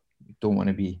Cosgrove, you don't want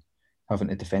to be having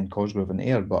to defend Cosgrove in the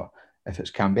air. But if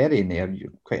it's Canberra in the air,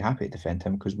 you're quite happy to defend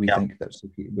him because we think that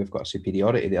we've got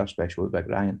superiority there, especially with Big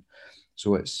Ryan.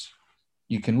 So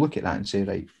you can look at that and say,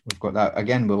 right, we've got that.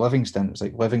 Again, with Livingston, it's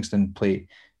like Livingston play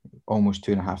almost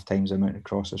 2.5 times the amount of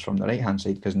crosses from the right-hand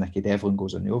side because Nicky Devlin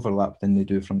goes in the overlap than they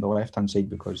do from the left-hand side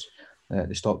because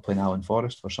they stopped playing Alan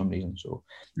Forrest for some reason. So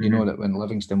you know that when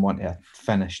Livingston want to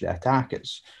finish the attack,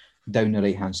 it's down the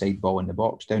right-hand side, ball in the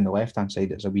box. Down the left-hand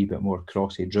side, it's a wee bit more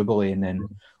crossy, dribbly, and then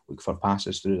look for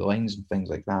passes through the lines and things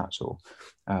like that. So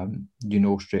you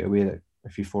know straight away that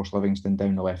if you force Livingston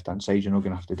down the left-hand side, you're not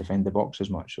going to have to defend the box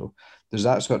as much. So there's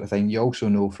that sort of thing. You also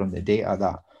know from the data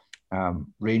that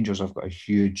Rangers have got a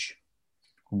huge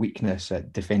weakness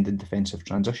at defending defensive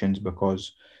transitions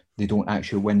because they don't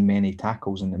actually win many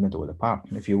tackles in the middle of the park.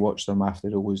 And if you watch them after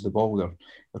they lose the ball,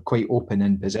 they're quite open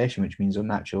in possession, which means they're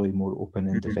naturally more open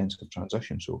in defensive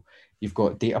transition. So you've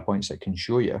got data points that can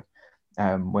show you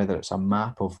whether it's a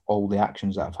map of all the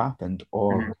actions that have happened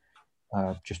or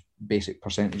just basic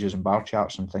percentages and bar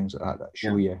charts and things like that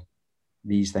show you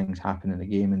these things happen in a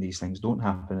game and these things don't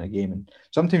happen in a game. And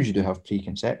sometimes you do have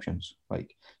preconceptions.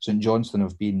 Like St Johnstone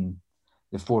have been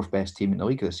the 4th best team in the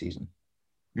league this season.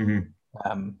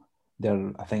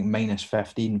 They're, I think, minus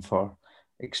 15 for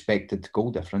expected goal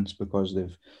difference because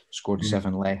they've scored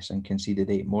 7 less and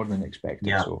conceded 8 more than expected.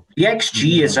 Yeah. So the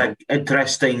XG is an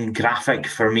interesting graphic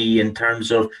for me in terms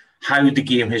of how the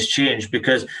game has changed,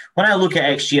 because when I look at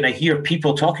XG and I hear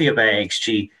people talking about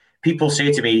XG, people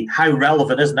say to me, how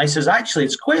relevant is it? And I says, actually,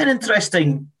 it's quite an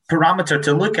interesting parameter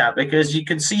to look at because you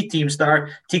can see teams that are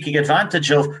taking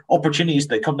advantage of opportunities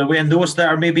that come their way and those that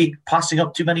are maybe passing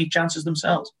up too many chances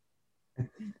themselves.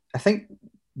 I think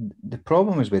the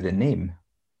problem is with the name,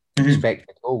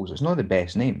 expected goals. It's not the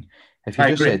best name. If you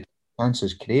just said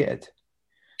chances created,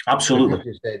 absolutely. If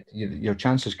you said your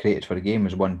chances created for a game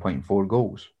is 1.4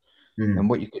 goals, and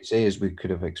what you could say is we could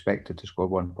have expected to score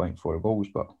 1.4 goals,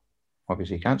 but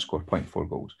obviously you can't score 0.4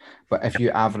 goals. But if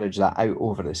you average that out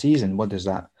over the season, what does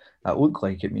that look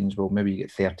like? It means, well, maybe you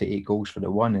get 38 goals for the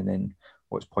one, and then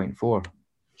what's 0.4?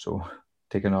 So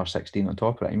take another 16 on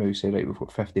top of it. You maybe say, right, we've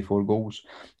got 54 goals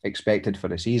expected for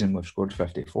the season. We've scored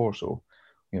 54. So,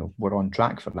 we're on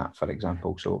track for that, for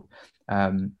example. So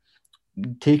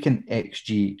taking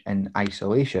XG in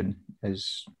isolation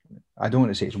is, I don't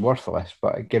want to say it's worthless,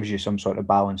 but it gives you some sort of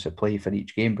balance of play for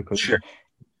each game because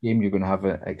game you're going to have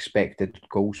expected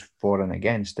goals for and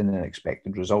against and an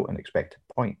expected result and expected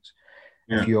points.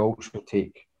 If you also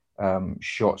take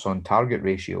shots on target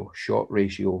ratio, shot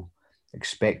ratio,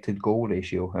 expected goal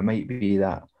ratio, it might be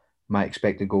that my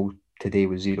expected goal today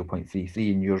was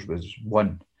 0.33 and yours was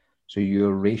 1. So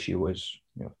your ratio is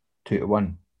 2 to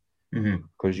 1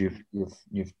 because you've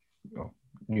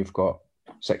got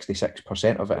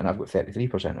 66% of it and I've got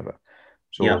 33% of it.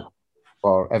 So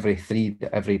for every 2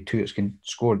 that's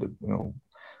scored,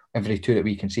 every 2 that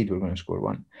we concede, we're going to score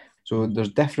 1. So there's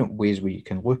different ways where you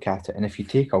can look at it, and if you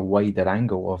take a wider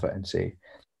angle of it and say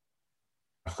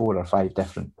 4 or 5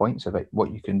 different points of it,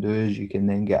 what you can do is you can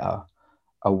then get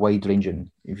a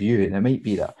wide-ranging view, and it might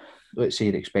be that, let's say,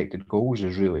 the expected goals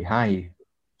is really high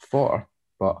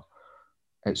but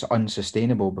it's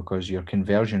unsustainable because your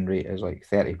conversion rate is like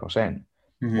 30%.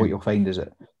 What you'll find is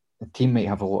that the team might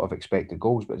have a lot of expected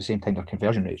goals, but at the same time, their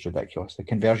conversion rate is ridiculous. The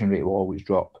conversion rate will always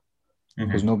drop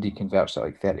because nobody converts at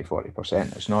like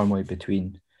 30-40%. It's normally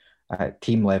between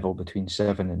team level between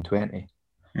 7 and 20.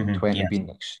 20 being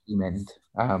the extreme end.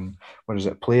 Whereas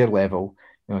at player level,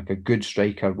 like a good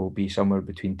striker will be somewhere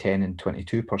between 10 and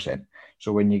 22%.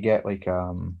 So when you get like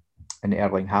an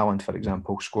Erling Haaland, for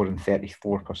example, scoring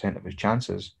 34% of his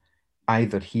chances,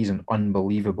 either he's an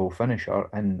unbelievable finisher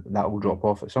and that will drop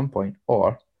off at some point,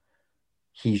 or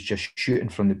he's just shooting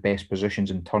from the best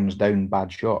positions and turns down bad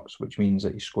shots, which means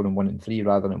that he's scoring 1 in 3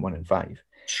 rather than 1 in 5.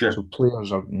 So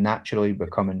players are naturally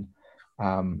becoming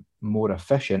more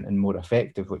efficient and more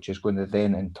effective, which is going to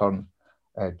then in turn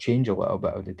change a little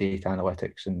bit of the data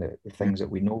analytics and the things that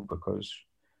we know. Because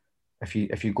if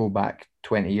you go back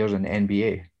 20 years in the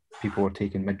NBA, people were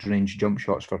taking mid-range jump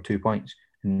shots for 2 points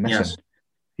and missing. Yes.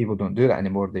 People don't do that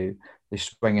anymore. They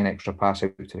swing an extra pass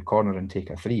out to the corner and take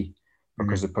a three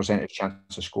because the percentage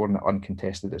chance of scoring it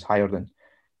uncontested is higher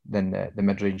than the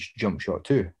mid-range jump shot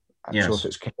too. Yes. So if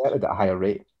it's converted at a higher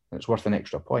rate and it's worth an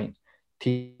extra point,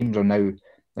 teams are now,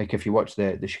 like if you watch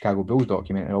the Chicago Bulls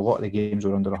documentary, a lot of the games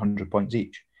were under 100 points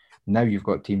each. Now you've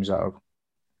got teams that are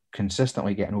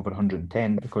consistently getting over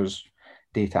 110 because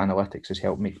data analytics has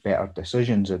helped make better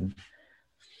decisions and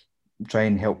try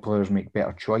and help players make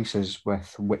better choices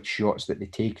with which shots that they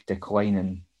take, decline,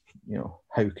 and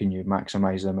how can you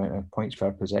maximise the amount of points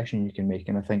per possession you can make.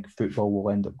 And I think football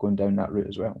will end up going down that route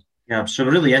as well. Yeah, so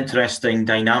really interesting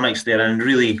dynamics there, and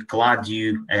really glad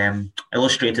you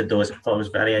illustrated those. I thought it was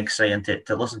very exciting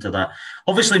to listen to that.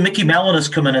 Obviously, Mickey Mellon has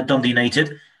come in at Dundee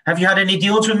United. Have you had any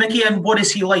dealings with Mickey, and what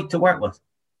is he like to work with?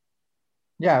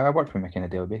 Yeah, I work with Mickey on a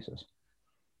daily basis.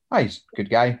 He's a good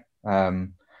guy,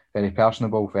 very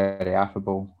personable, very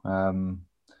affable,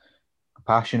 a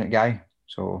passionate guy.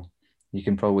 So you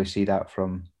can probably see that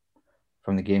from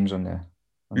the games on the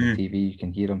TV. You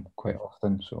can hear him quite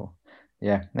often. So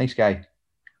yeah, nice guy.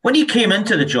 When he came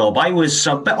into the job, I was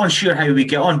a bit unsure how we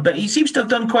get on, but he seems to have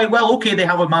done quite well. Okay, they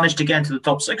haven't managed to get into the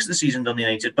top 6 this season, Dundee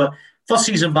United, but first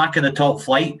season back in the top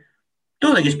flight,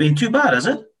 don't think it's been too bad, is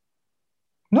it?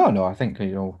 No, I think, at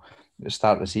the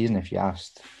start of the season, if you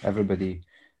asked everybody,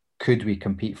 could we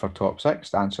compete for top 6?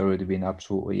 The answer would have been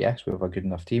absolutely yes. We have a good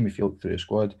enough team. If you look through the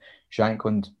squad,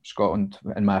 Shankland, Scotland,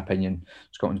 in my opinion,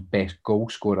 Scotland's best goal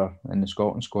scorer in the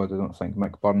Scotland squad. I don't think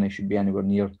Mick Burney should be anywhere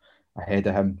near ahead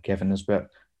of him. Kevin Nisbet,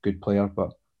 good player, but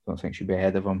I don't think should be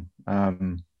ahead of him.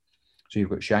 So you've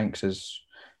got Shanks as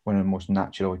one of the most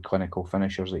naturally clinical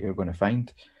finishers that you're going to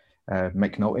find.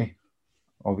 Mick Nulty,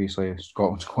 obviously a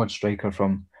Scotland squad striker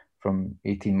from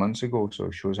 18 months ago, so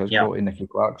it shows his quality. Nicky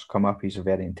Clark's come up. He's a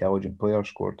very intelligent player,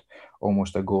 scored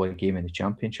almost a goal a game in the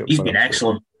Championship. He's been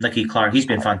excellent, Nicky Clark. He's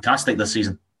been fantastic this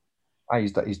season.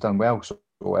 He's done well. So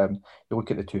you look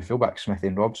at the two fullbacks, Smithy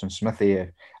and Robson. Smithy,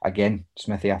 I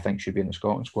think should be in the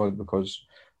Scotland squad because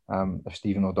if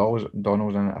Stephen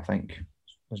O'Donnell's in it, I think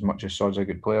as much as Sod's a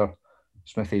good player,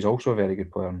 Smithy's also a very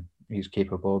good player. And he's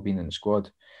capable of being in the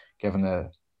squad, given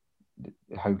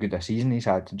how good a season he's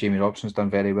had. Jamie Robson's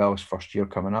done very well his first year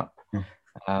coming up.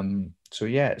 So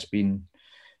yeah, it's been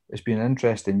an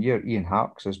interesting year. Ian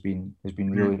Harkes has been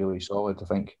really, really solid. I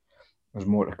think there's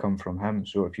more to come from him.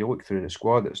 So if you look through the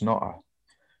squad, it's not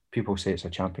people say it's a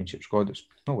championship squad. It's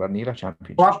nowhere near a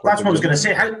championship squad. That's what I was going to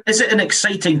say. How is it an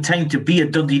exciting time to be a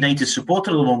Dundee United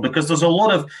supporter at the moment? Because there's a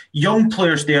lot of young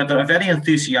players there that are very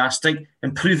enthusiastic,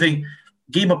 improving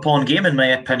game upon game, in my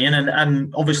opinion,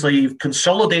 and obviously you've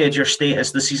consolidated your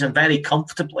status this season very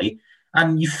comfortably,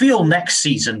 and you feel next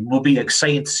season will be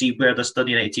exciting to see where this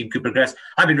Dundee United team could progress.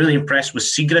 I've been really impressed with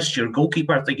Siegrist, your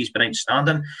goalkeeper. I think he's been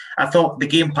outstanding. I thought the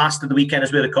game past at the weekend,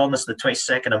 as we recall this, the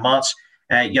 22nd of March,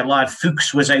 your lad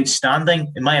Fuchs was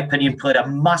outstanding. In my opinion, played a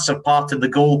massive part in the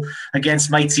goal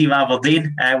against my team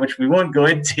Aberdeen, which we won't go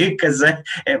into because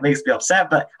it makes me upset,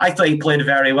 but I thought he played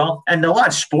very well. And the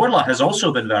lad Sporla has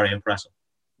also been very impressive.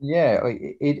 Yeah,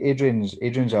 like Adrian's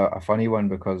a funny one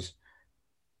because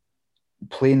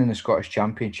playing in the Scottish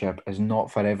Championship is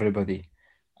not for everybody,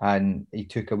 and he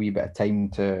took a wee bit of time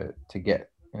to get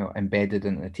embedded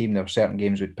into the team. There were certain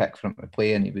games we'd pick for him to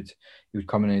play, and he would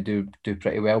come in and do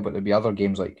pretty well. But there'd be other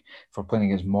games like for playing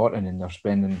against Morton, and they're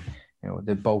spending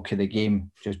the bulk of the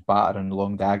game just battering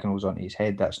long diagonals onto his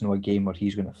head. That's not a game where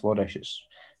he's going to flourish. It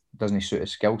doesn't suit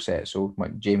his skill set. So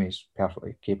Jamie's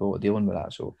perfectly capable of dealing with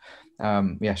that. So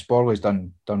Sporley's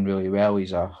done really well. He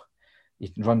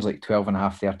runs like 12.5,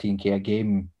 13k a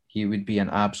game. He would be an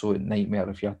absolute nightmare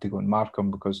if you had to go and mark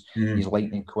him because he's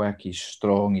lightning quick, he's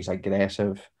strong, he's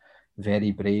aggressive,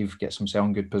 very brave, gets himself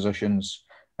in good positions.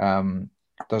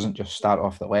 Doesn't just start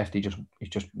off the left, he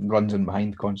just runs in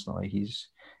behind constantly.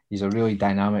 He's a really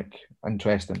dynamic,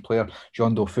 interesting player.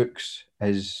 Jondo Fuchs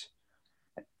is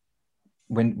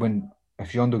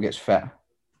if Jondo gets fit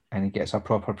and he gets a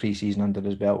proper pre-season under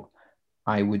his belt,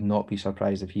 I would not be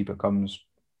surprised if he becomes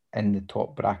in the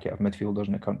top bracket of midfielders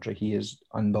in the country. He is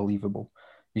unbelievable.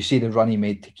 You see the run he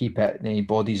made to keep it, and he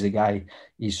bodies the guy.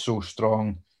 He's so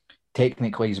strong.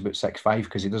 Technically, he's about 6'5"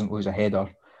 because he doesn't lose a header.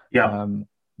 Yeah,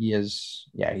 he's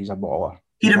a baller.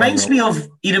 He reminds me of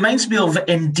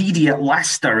Ndidi at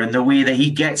Leicester in the way that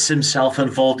he gets himself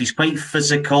involved. He's quite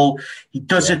physical. He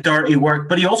does the dirty work,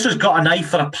 but he also has got an eye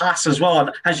for a pass as well.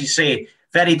 And as you say,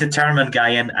 very determined guy,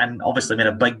 and obviously made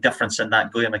a big difference in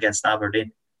that game against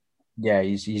Aberdeen. Yeah,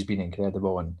 he's been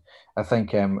incredible, and I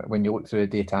think when you look through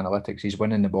the data analytics, he's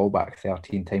winning the ball back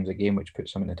 13 times a game, which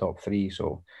puts him in the top 3.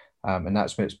 So And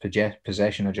that's when it's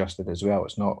possession adjusted as well.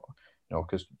 It's not,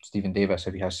 because Stephen Davis,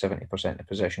 if he has 70% of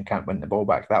possession, can't win the ball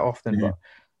back that often.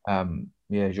 Mm-hmm.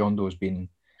 But Jondo's been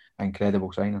an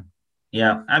incredible signing.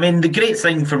 Yeah, I mean, the great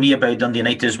thing for me about Dundee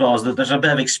United as well is that there's a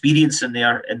bit of experience in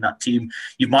there in that team.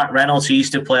 You've Mark Reynolds, who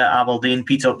used to play at Aberdeen,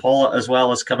 Peter Pawlett as well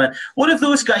has come in. What have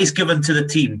those guys given to the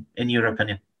team, in your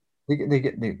opinion? They're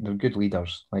good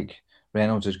leaders. Like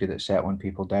Reynolds is good at settling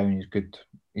people down. He's good.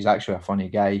 He's actually a funny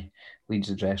guy. Leads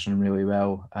the dressing room really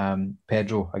well.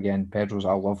 Pedro's a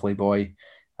lovely boy.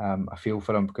 I feel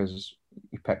for him because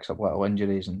he picks up little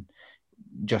injuries, and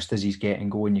just as he's getting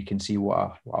going, you can see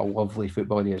what a lovely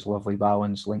footballer he is. Lovely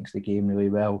balance, links the game really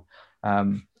well.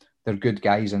 They're good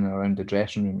guys in and around the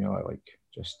dressing room. Like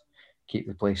just keep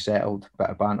the place settled.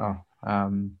 Bit of banter.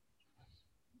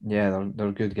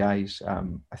 They're good guys.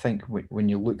 I think when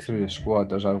you look through the squad,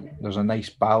 there's a nice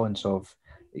balance of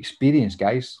experienced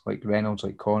guys like Reynolds,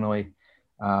 like Connolly,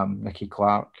 Nicky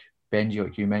Clark, Benji,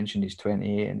 like you mentioned, he's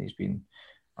 28 and he's been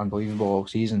unbelievable all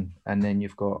season. And then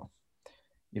you've got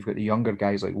the younger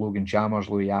guys like Logan Chalmers,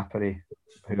 Louis Appery,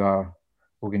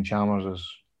 Logan Chalmers is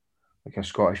like a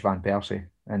Scottish Van Persie,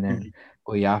 and then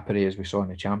Louis Appery, as we saw in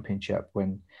the Championship,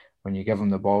 when you give him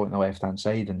the ball on the left hand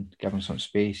side and give him some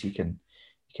space, he can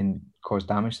cause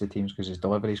damage to the teams because his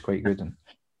delivery is quite good, and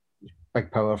he's a big,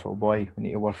 powerful boy. We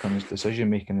need to work on his decision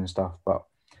making and stuff, but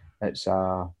it's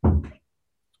a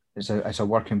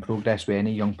work in progress with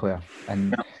any young player.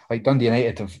 And like Dundee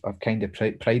United have kind of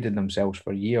prided themselves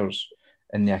for years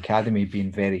in the academy being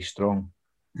very strong,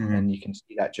 and you can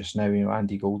see that just now.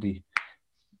 Andy Goldie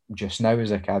just now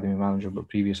is academy manager, but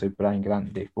previously Brian Grant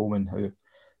and Dave Bowman, who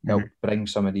helped bring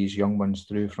some of these young ones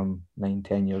through from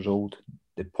 9-10 years old.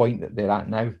 The point that they're at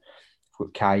now, we've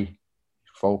got Kai,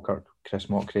 Falkirk, Chris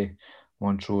Mockray,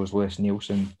 Montrose, Lewis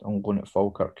Nielsen on loan at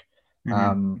Falkirk.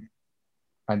 And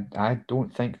I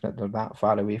don't think that they're that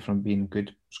far away from being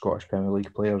good Scottish Premier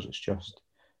League players. It's just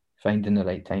finding the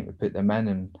right time to put them in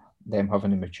and them having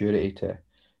the maturity to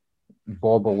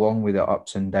bob along with the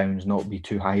ups and downs, not be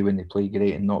too high when they play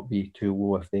great and not be too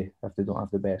low if they don't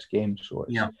have the best games. So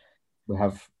we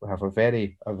have a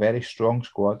very strong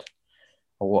squad,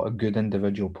 a lot of good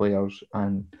individual players,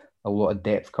 and a lot of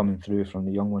depth coming through from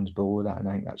the young ones below that. And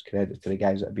I think that's credit to the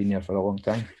guys that have been there for a long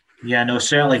time. Yeah, no,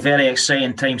 certainly very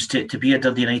exciting times to be a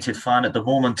Dundee United fan at the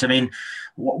moment. I mean,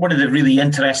 one of the really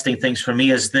interesting things for me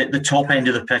is the top end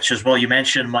of the pitch as well. You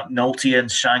mentioned McNulty and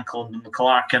Shankland and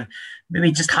Clark, and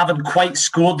maybe just haven't quite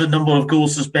scored the number of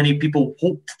goals as many people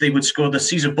hoped they would score this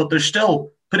season, but they're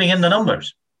still putting in the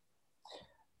numbers.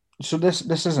 So this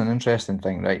is an interesting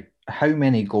thing, right? How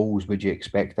many goals would you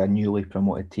expect a newly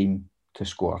promoted team to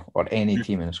score, or any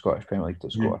team in the Scottish Premier League to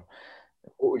score?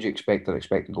 What would you expect their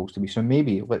expected goals to be? So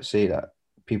maybe, let's say that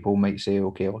people might say,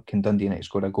 okay, well, can Dundee United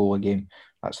score a goal a game?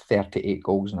 That's 38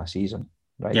 goals in a season,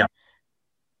 right? Yeah.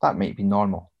 That might be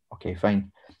normal. Okay,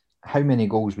 fine. How many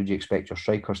goals would you expect your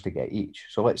strikers to get each?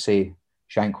 So let's say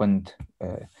Shankland,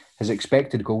 his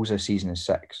expected goals this season is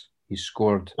 6. He's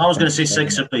scored... I was going to say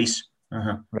 6 apiece.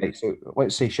 Right, so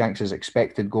let's say Shanks'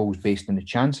 expected goals based on the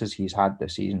chances he's had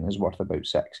this season is worth about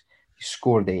 6. He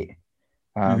scored 8.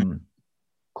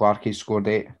 Clarkie's scored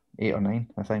 8 or 9,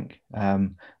 I think.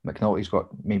 McNulty's got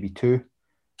maybe 2.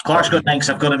 Clark's got 9 because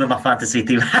I've got him in my fantasy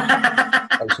team.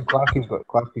 So Clarkie's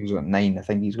got 9. I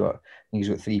think he's got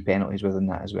 3 penalties within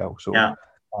that as well. So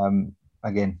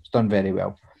again, it's done very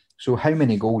well. So how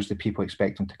many goals do people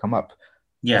expect him to come up?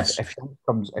 Yes. If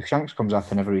Shanks comes up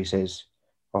and everybody says,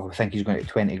 I think he's going to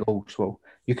get 20 goals. Well,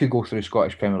 you could go through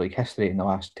Scottish Premier League history in the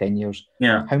last 10 years.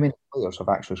 Yeah. How many players have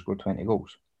actually scored 20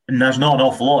 goals? And there's not an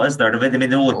awful lot, is there? I mean,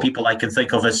 the only people I can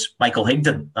think of is Michael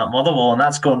Higdon at Motherwell, and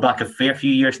that's going back a fair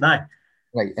few years now.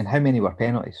 Right, and how many were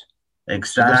penalties?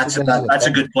 Exactly. So that's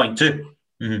a good point too.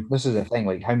 This is the thing,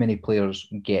 like how many players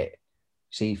get,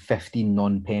 say, 15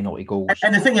 non-penalty goals?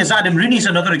 And the thing is, Adam Rooney's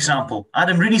another example.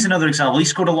 He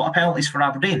scored a lot of penalties for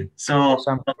Aberdeen. So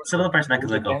that's another person I could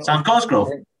think of. Sam Cosgrove.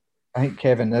 I think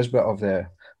Kevin Nisbet, of the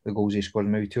goals he scored,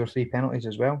 maybe 2 or 3 penalties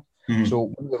as well.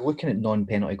 So when we're looking at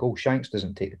non-penalty goals, Shanks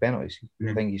doesn't take the penalties.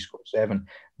 I think he scored 7.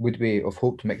 Would we have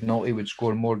hoped McNulty would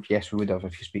score more? Yes, we would have.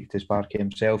 If you speak to Sparky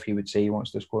himself, he would say he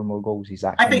wants to score more goals.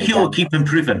 I think he'll keep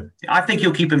improving.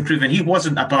 He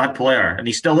wasn't a bad player, and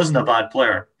he still isn't a bad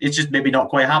player. It's just maybe not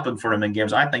quite happened for him in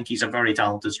games. I think he's a very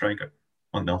talented striker,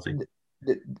 McNulty.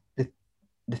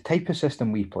 The type of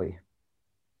system we play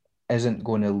isn't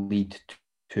going to lead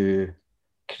to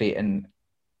creating,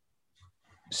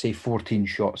 say, 14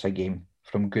 shots a game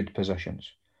from good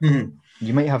positions.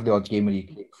 You might have the odd game where you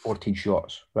get 14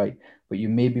 shots, right? But you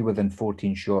maybe within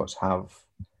 14 shots have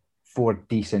 4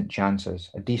 decent chances.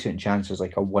 A decent chance is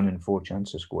like a 1 in 4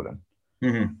 chance of scoring.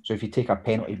 Mm-hmm. So if you take a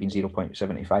penalty being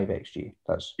 0.75 xG,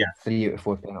 that's 3 out of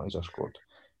 4 penalties are scored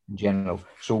in general.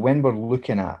 So when we're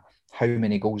looking at how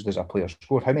many goals does a player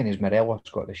score, how many has Morelos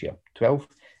got this year? 12.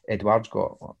 Edouard's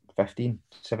got 15,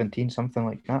 17, something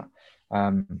like that.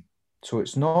 So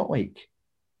it's not like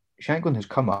Shankland has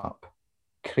come up,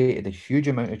 created a huge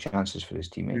amount of chances for his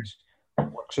teammates,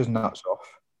 works his nuts off,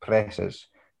 presses,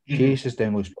 chases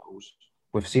down loose balls.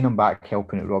 We've seen him back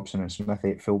helping at Robson and Smith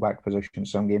at fullback position in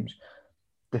some games.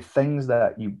 The things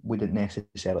that you wouldn't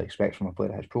necessarily expect from a player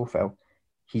of his profile,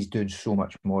 he's doing so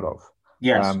much more of.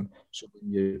 Yes. So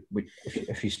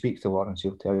if you speak to Lawrence,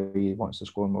 he'll tell you he wants to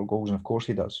score more goals, and of course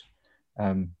he does.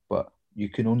 But you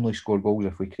can only score goals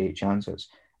if we create chances.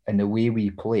 And the way we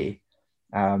play,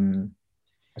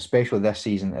 especially this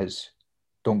season, is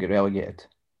don't get relegated.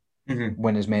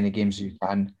 Win as many games as you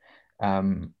can.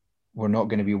 We're not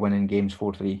going to be winning games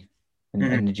 4-3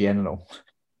 in the general.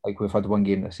 Like we've had one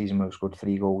game this season where we scored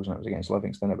 3 goals and it was against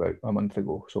Livingston about a month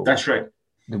ago. So that's right.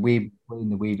 The way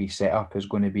we set up is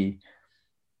going to be,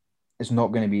 it's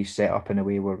not going to be set up in a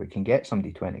way where we can get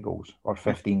somebody 20 goals or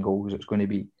 15 goals. It's going to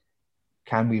be,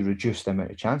 can we reduce the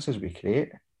amount of chances we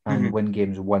create and win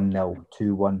games 1-0,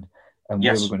 2-1? And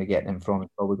where we're going to get them from is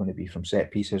probably going to be from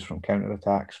set pieces, from counter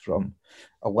attacks, from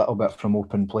a little bit from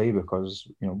open play, because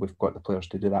we've got the players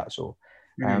to do that. So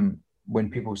when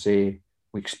people say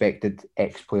we expected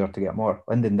X player to get more,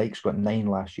 Lyndon Dykes got 9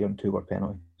 last year and 2 were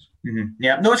penalties.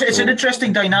 Yeah, no, it's an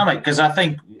interesting dynamic, because I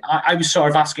think I was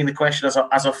sort of asking the question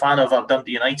as a fan of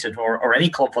Dundee United or any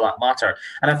club for that matter,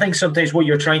 and I think sometimes what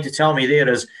you're trying to tell me there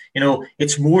is,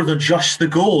 it's more than just the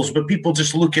goals, but people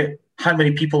just look at how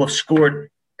many people have scored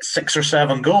 6 or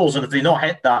 7 goals, and if they not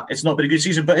hit that, it's not been a good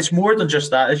season. But it's more than just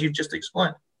that, as you've just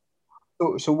explained.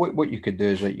 So what you could do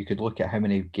is, you could look at how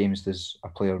many games does a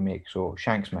player make. So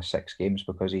Shanks missed 6 games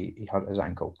because he hurt his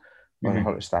ankle. Or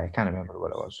hurt his thigh. I can't remember what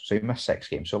it was. So he missed 6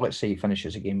 games. So let's say he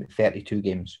finishes a game with 32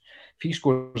 games. If he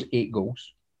scores 8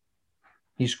 goals,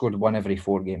 he scored 1 every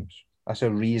 4 games. That's a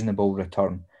reasonable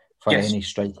return for any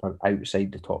striker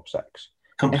outside the top 6.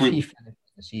 Completely. If he finishes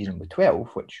the season with 12,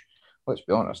 which, let's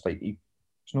be honest, he's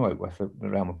not out with the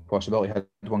realm of possibility. He had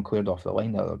 1 cleared off the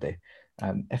line the other day.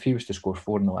 If he was to score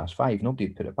 4 in the last 5, nobody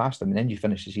would put it past him. And then you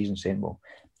finish the season saying, well,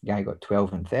 the guy got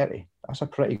 12 and 30. That's a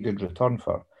pretty good return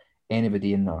for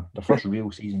anybody in their first real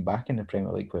season back in the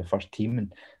Premier League, with the first team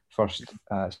and first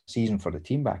season for the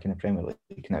team back in the Premier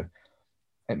League. Now,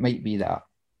 it might be that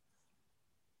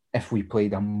if we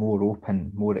played a more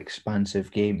open, more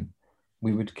expansive game,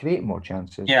 we would create more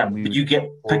chances. Yeah, but you get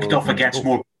picked off against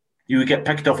more. You would get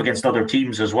picked off against other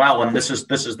teams as well, and this is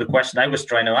the question I was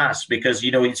trying to ask, because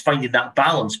it's finding that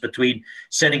balance between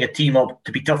setting a team up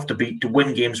to be tough to beat, to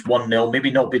win games 1-0,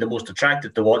 maybe not be the most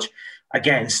attractive to watch,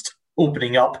 against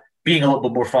opening up, being a little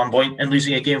bit more flamboyant, and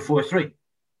losing a game 4-3.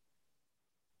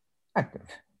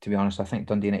 To be honest, I think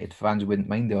Dundee United fans wouldn't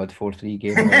mind the odd 4-3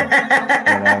 game.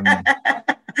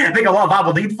 I think a lot of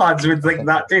Aberdeen fans would think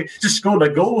that too. Just scoring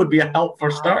a goal would be a help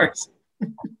for starts.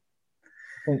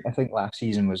 I think last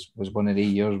season was one of the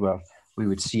years where we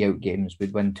would see out games,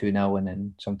 we'd win 2-0, and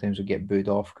then sometimes we'd get booed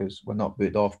off, because we're not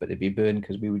booed off, but they'd be booing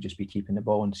because we would just be keeping the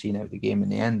ball and seeing out the game in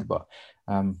the end. But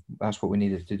that's what we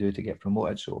needed to do to get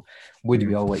promoted. So would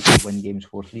we all like to win games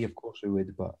 4-3? Of course we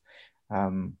would, but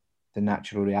the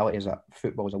natural reality is that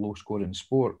football is a low-scoring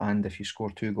sport, and if you score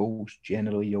 2 goals,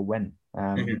 generally you'll win.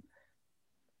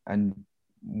 And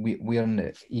we're in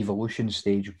the evolution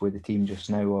stage with the team just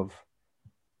now of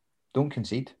don't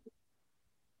concede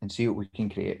and see what we can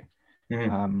create,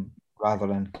 rather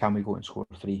than can we go and score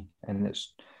 3. And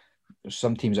there's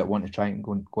some teams that want to try and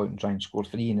go out and try and score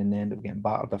 3, and then they end up getting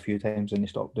battered a few times and they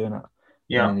stop doing it.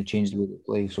 And then they change the way they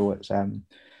play. So it's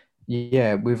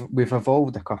we've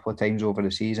evolved a couple of times over the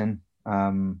season.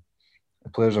 The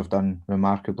players have done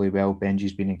remarkably well.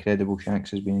 Benji's been incredible.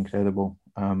 Shanks has been incredible.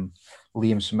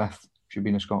 Liam Smith should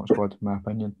be in the Scotland squad, in my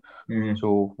opinion.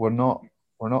 So we're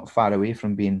not far away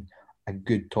from being a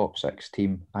good top 6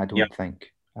 team, I don't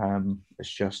think. It's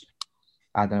just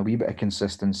adding a wee bit of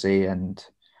consistency and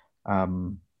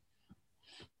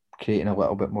creating a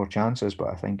little bit more chances. But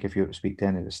I think if you speak to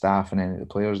any of the staff and any of the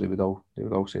players, they would all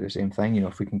say the same thing.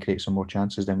 If we can create some more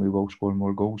chances, then we will score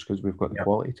more goals, because we've got the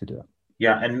quality to do it.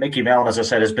 Yeah, and Mickey Mellon, as I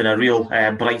said, has been a real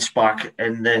bright spark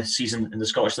in the season in the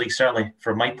Scottish League, certainly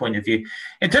from my point of view.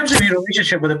 In terms of your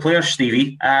relationship with the players,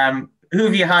 Stevie, who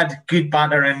have you had good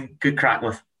banter and good crack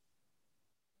with?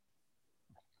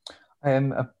 I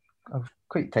was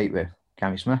quite tight with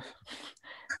Cammy Smith.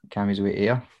 Cammy's away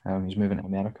here. He's moving to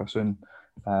America soon.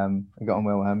 I got on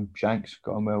well with him. Shanks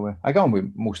got on well with. I got on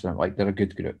with most of them. Like they're a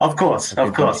good group. Of course.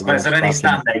 But is there any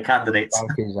standout candidates?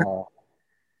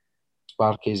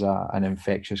 Sparky's an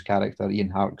infectious character. Ian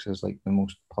Harkes is like the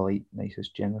most polite,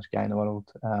 nicest, generous guy in the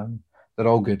world. They're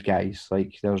all good guys.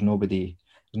 Like there's nobody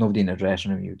in the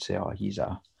dressing room you would say, oh, he's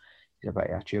a bit of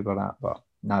a tube or that. But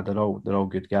nah, they're all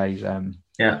good guys.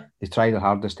 They try their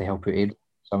hardest to help out Adrian.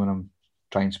 Some of them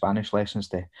trying Spanish lessons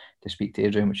to speak to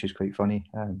Adrian, which is quite funny.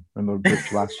 Remember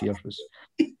Butch last year was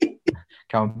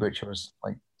Callum Butcher was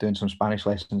like doing some Spanish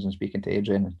lessons and speaking to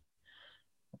Adrian,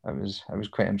 and it was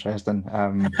quite interesting.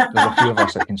 There's a few of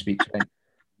us that can speak French.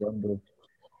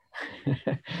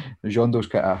 Jondo's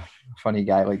quite a funny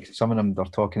guy. Like some of them, they're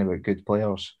talking about good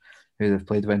players who they've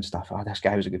played with and stuff. Oh, this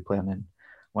guy was a good player, and then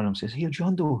one of them says, "Here,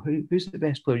 Jondo, who's the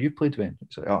best player you played with?"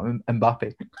 It's like, "Oh,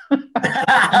 Mbappe."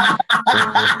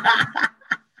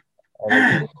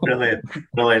 Brilliant.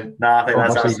 No, I think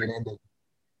that's absolutely.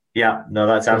 Yeah, no,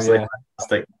 that's absolutely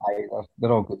fantastic.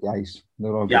 They're all good guys.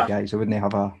 I wouldn't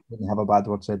have a bad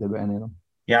word said about any of them.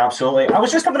 Yeah, absolutely. I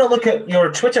was just having a look at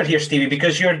your Twitter here, Stevie,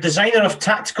 because you're a designer of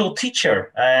Tactical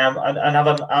Teacher and have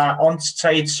an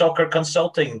on-site soccer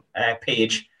consulting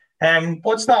page.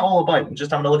 What's that all about? I'm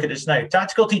just having a look at this now.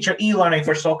 Tactical Teacher e-learning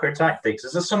for soccer tactics.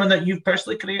 Is this something that you've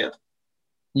personally created?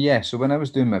 Yeah, so when I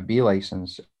was doing my B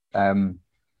license,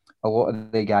 a lot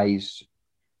of the guys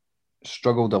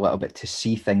struggled a little bit to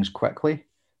see things quickly,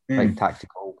 like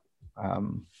tactical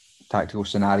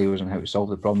scenarios and how to solve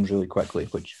the problems really quickly,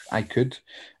 which I could.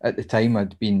 At the time,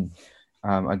 I'd been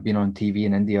on TV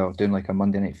in India doing like a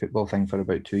Monday Night Football thing for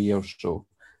about 2 years, so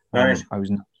I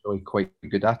was naturally quite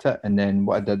good at it. And then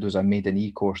what I did was I made an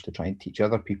e-course to try and teach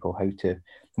other people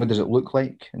what does it look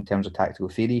like in terms of tactical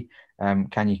theory.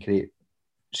 Can you create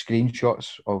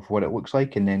screenshots of what it looks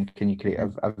like, and then can you create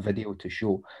a video to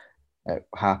show it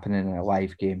happening in a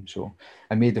live game? So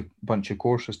I made a bunch of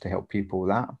courses to help people with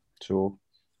that. So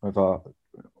with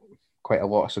quite a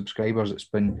lot of subscribers,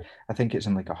 I think it's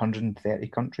in like 130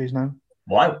 countries now.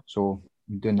 Wow. So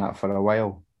I'm doing that for a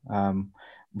while.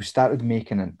 We started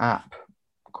making an app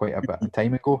quite a bit of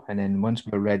time ago, and then once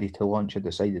we were ready to launch, I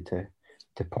decided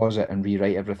to pause it and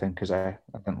rewrite everything because I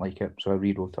didn't like it, so I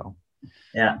rewrote it all.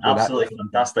 Yeah, so absolutely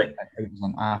fantastic. It was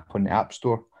an app on the App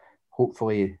Store.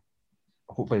 Hopefully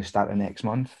starting next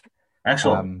month.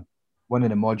 Excellent. One of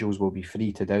the modules will be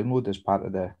free to download as part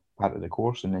of the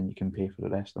course, and then you can pay for the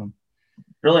rest of them.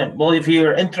 Brilliant. Well, if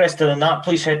you're interested in that,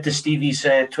 please head to Stevie's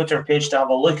Twitter page to have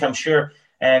a look. I'm sure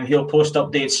he'll post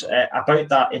updates about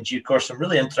that in due course. Some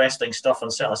really interesting stuff,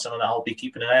 and certainly something that I'll be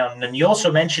keeping an eye on. And you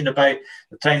also mentioned about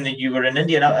the time that you were in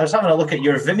India. And I was having a look at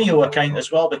your Vimeo account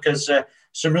as well, because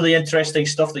some really interesting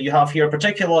stuff that you have here,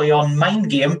 particularly on Mind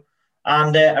Game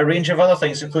and a range of other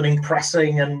things, including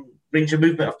pressing and range of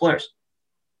movement of players.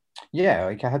 Yeah,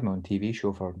 like I had my own TV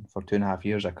show for 2.5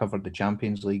 years. I covered the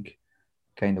Champions League,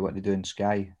 kind of what they do in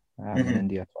Sky in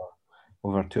India, for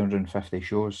over 250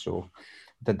 shows. So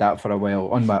did that for a while.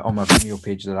 On my Vimeo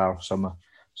page, there are some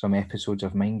episodes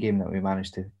of Mind Game that we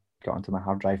managed to get onto my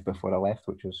hard drive before I left,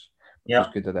 which was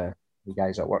good of the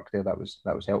guys that worked there. That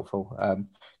was helpful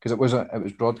because it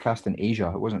was broadcast in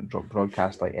Asia. It wasn't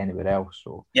broadcast like anywhere else.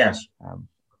 So yes,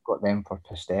 got them for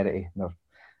posterity.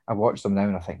 I watch them now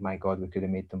and I think, my God, we could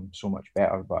have made them so much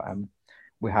better. But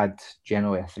we had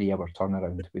generally a 3-hour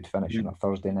turnaround. We'd finish on a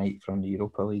Thursday night from the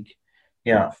Europa League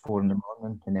at 4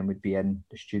 a.m, and then we'd be in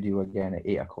the studio again at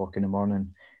 8 o'clock in the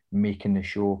morning, making the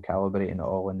show, calibrating it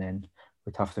all, and then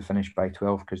we'd have to finish by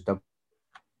 12 because Dublin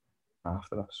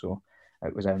after us. So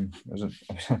it was an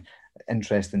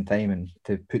interesting time, and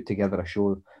to put together a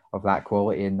show of that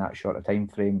quality in that short a time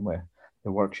frame with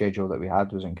the work schedule that we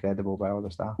had was incredible by all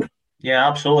the staff. Yeah,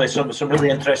 absolutely. Some really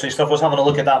interesting stuff. I was having a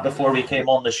look at that before we came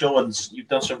on the show, and you've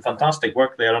done some fantastic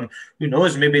work there. And who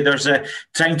knows, maybe there's a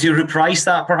time to reprise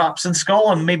that perhaps in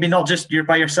Scotland. Maybe not just you're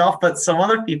by yourself, but some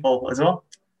other people as well.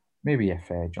 Maybe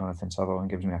if Jonathan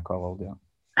Sutherland gives me a call, I'll do it.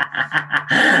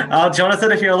 Oh,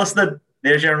 Jonathan, if you're listening,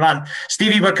 there's your man.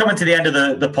 Stevie, we're coming to the end of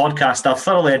the podcast. I've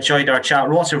thoroughly enjoyed our chat.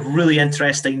 Lots of really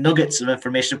interesting nuggets of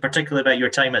information, particularly about your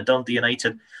time at Dundee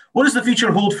United. What does the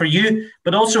future hold for you,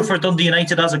 but also for Dundee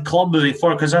United as a club moving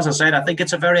forward? Because as I said, I think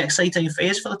it's a very exciting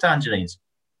phase for the Tangerines.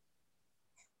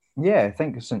 Yeah, I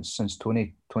think since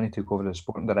Tony took over as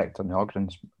sporting director and the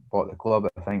Ogrins bought the club,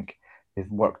 I think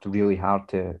they've worked really hard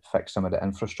to fix some of the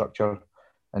infrastructure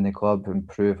in the club,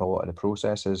 improve a lot of the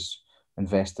processes,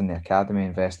 invest in the academy,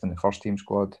 invest in the first team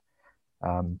squad.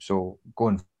 So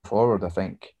going forward, I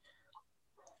think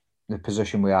the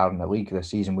position we are in the league this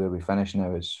season, where we finish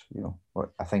now, is,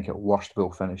 I think at worst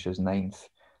we'll finish as 9th,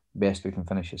 best we can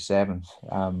finish as 7th.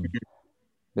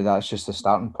 But that's just the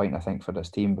starting point, I think, for this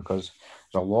team, because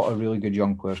there's a lot of really good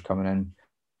young players coming in,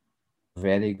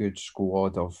 very good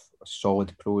squad of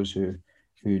solid pros who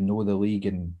know the league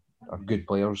and are good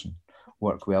players and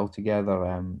work well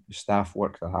together. Staff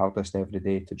work their hardest every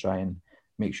day to try and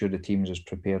make sure the team's as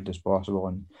prepared as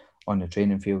possible on the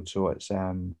training field. So it's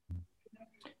I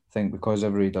think because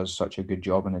everybody does such a good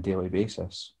job on a daily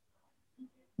basis,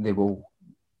 the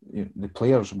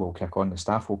players will kick on, the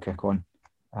staff will kick on.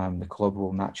 The club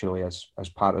will naturally, as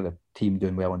part of the team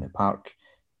doing well in the park,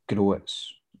 grow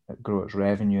its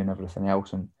revenue and everything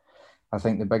else. And I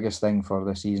think the biggest thing for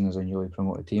this season as a newly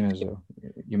promoted team is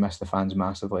you miss the fans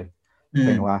massively. I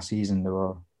think last season there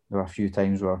were a few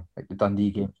times where, like the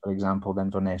Dundee game, for example, the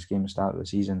Inverness game at the start of the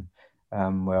season,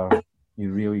 where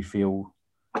you really feel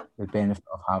the benefit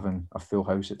of having a full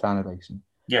house at Tannadice. And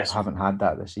yes, I haven't had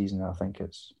that this season. I think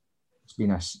it's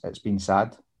been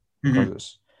sad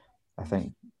because I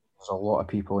think there's a lot of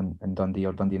people in Dundee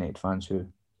or Dundee United fans who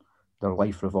their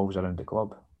life revolves around the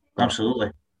club.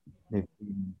 Absolutely. They've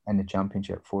been in the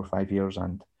Championship 4 or 5 years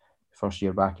and first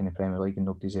year back in the Premier League and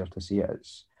nobody's there to see it.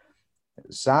 It's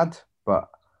sad, but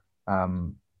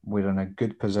we're in a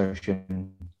good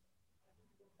position.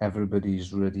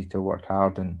 Everybody's ready to work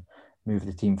hard and move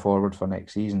the team forward for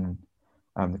next season.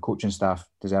 The coaching staff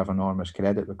deserve enormous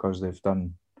credit because they've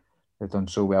done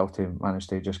so well to manage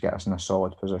to just get us in a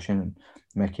solid position.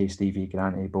 Mickey, Stevie,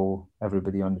 Granty, Bo,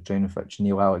 everybody on the training pitch,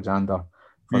 Neil Alexander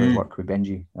for his work with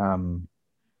Benji.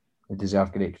 They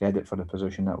deserve great credit for the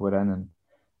position that we're in, and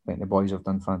I think the boys have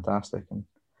done fantastic,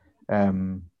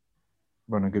 and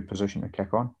we're in a good position to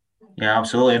kick on. Yeah,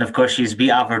 absolutely. And of course, you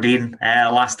beat Aberdeen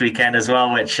last weekend as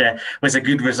well, which was a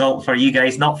good result for you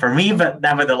guys. Not for me, but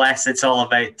nevertheless, it's all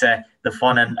about the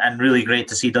fun and really great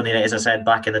to see Dundee United, as I said,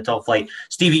 back in the top flight.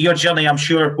 Stevie, your journey, I'm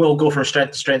sure, will go from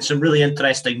strength to strength. Some really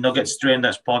interesting nuggets during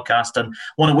this podcast, and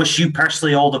want to wish you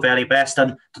personally all the very best,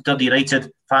 and to Dundee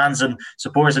United fans and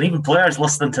supporters and even players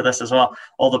listening to this as well,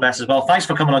 all the best as well. Thanks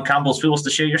for coming on Campbell's Footballs to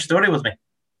share your story with me.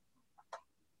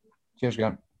 Cheers,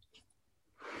 Grant.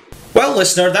 Well,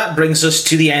 listener, that brings us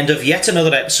to the end of yet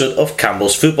another episode of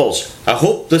Campbell's Footballs. I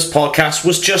hope this podcast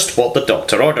was just what the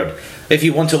doctor ordered. If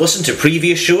you want to listen to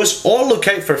previous shows or look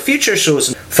out for future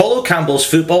shows, follow Campbell's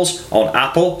Footballs on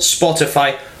Apple,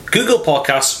 Spotify, Google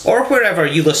Podcasts, or wherever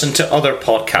you listen to other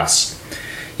podcasts.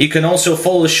 You can also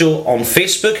follow the show on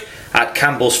Facebook at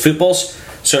Campbell's Footballs.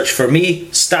 Search for me,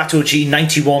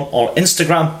 StatOG91 on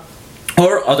Instagram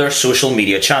or other social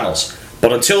media channels.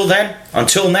 But until then,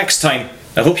 until next time,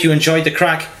 I hope you enjoyed the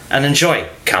crack and enjoy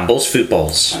Campbell's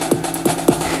Footballs.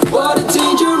 What a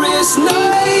dangerous night.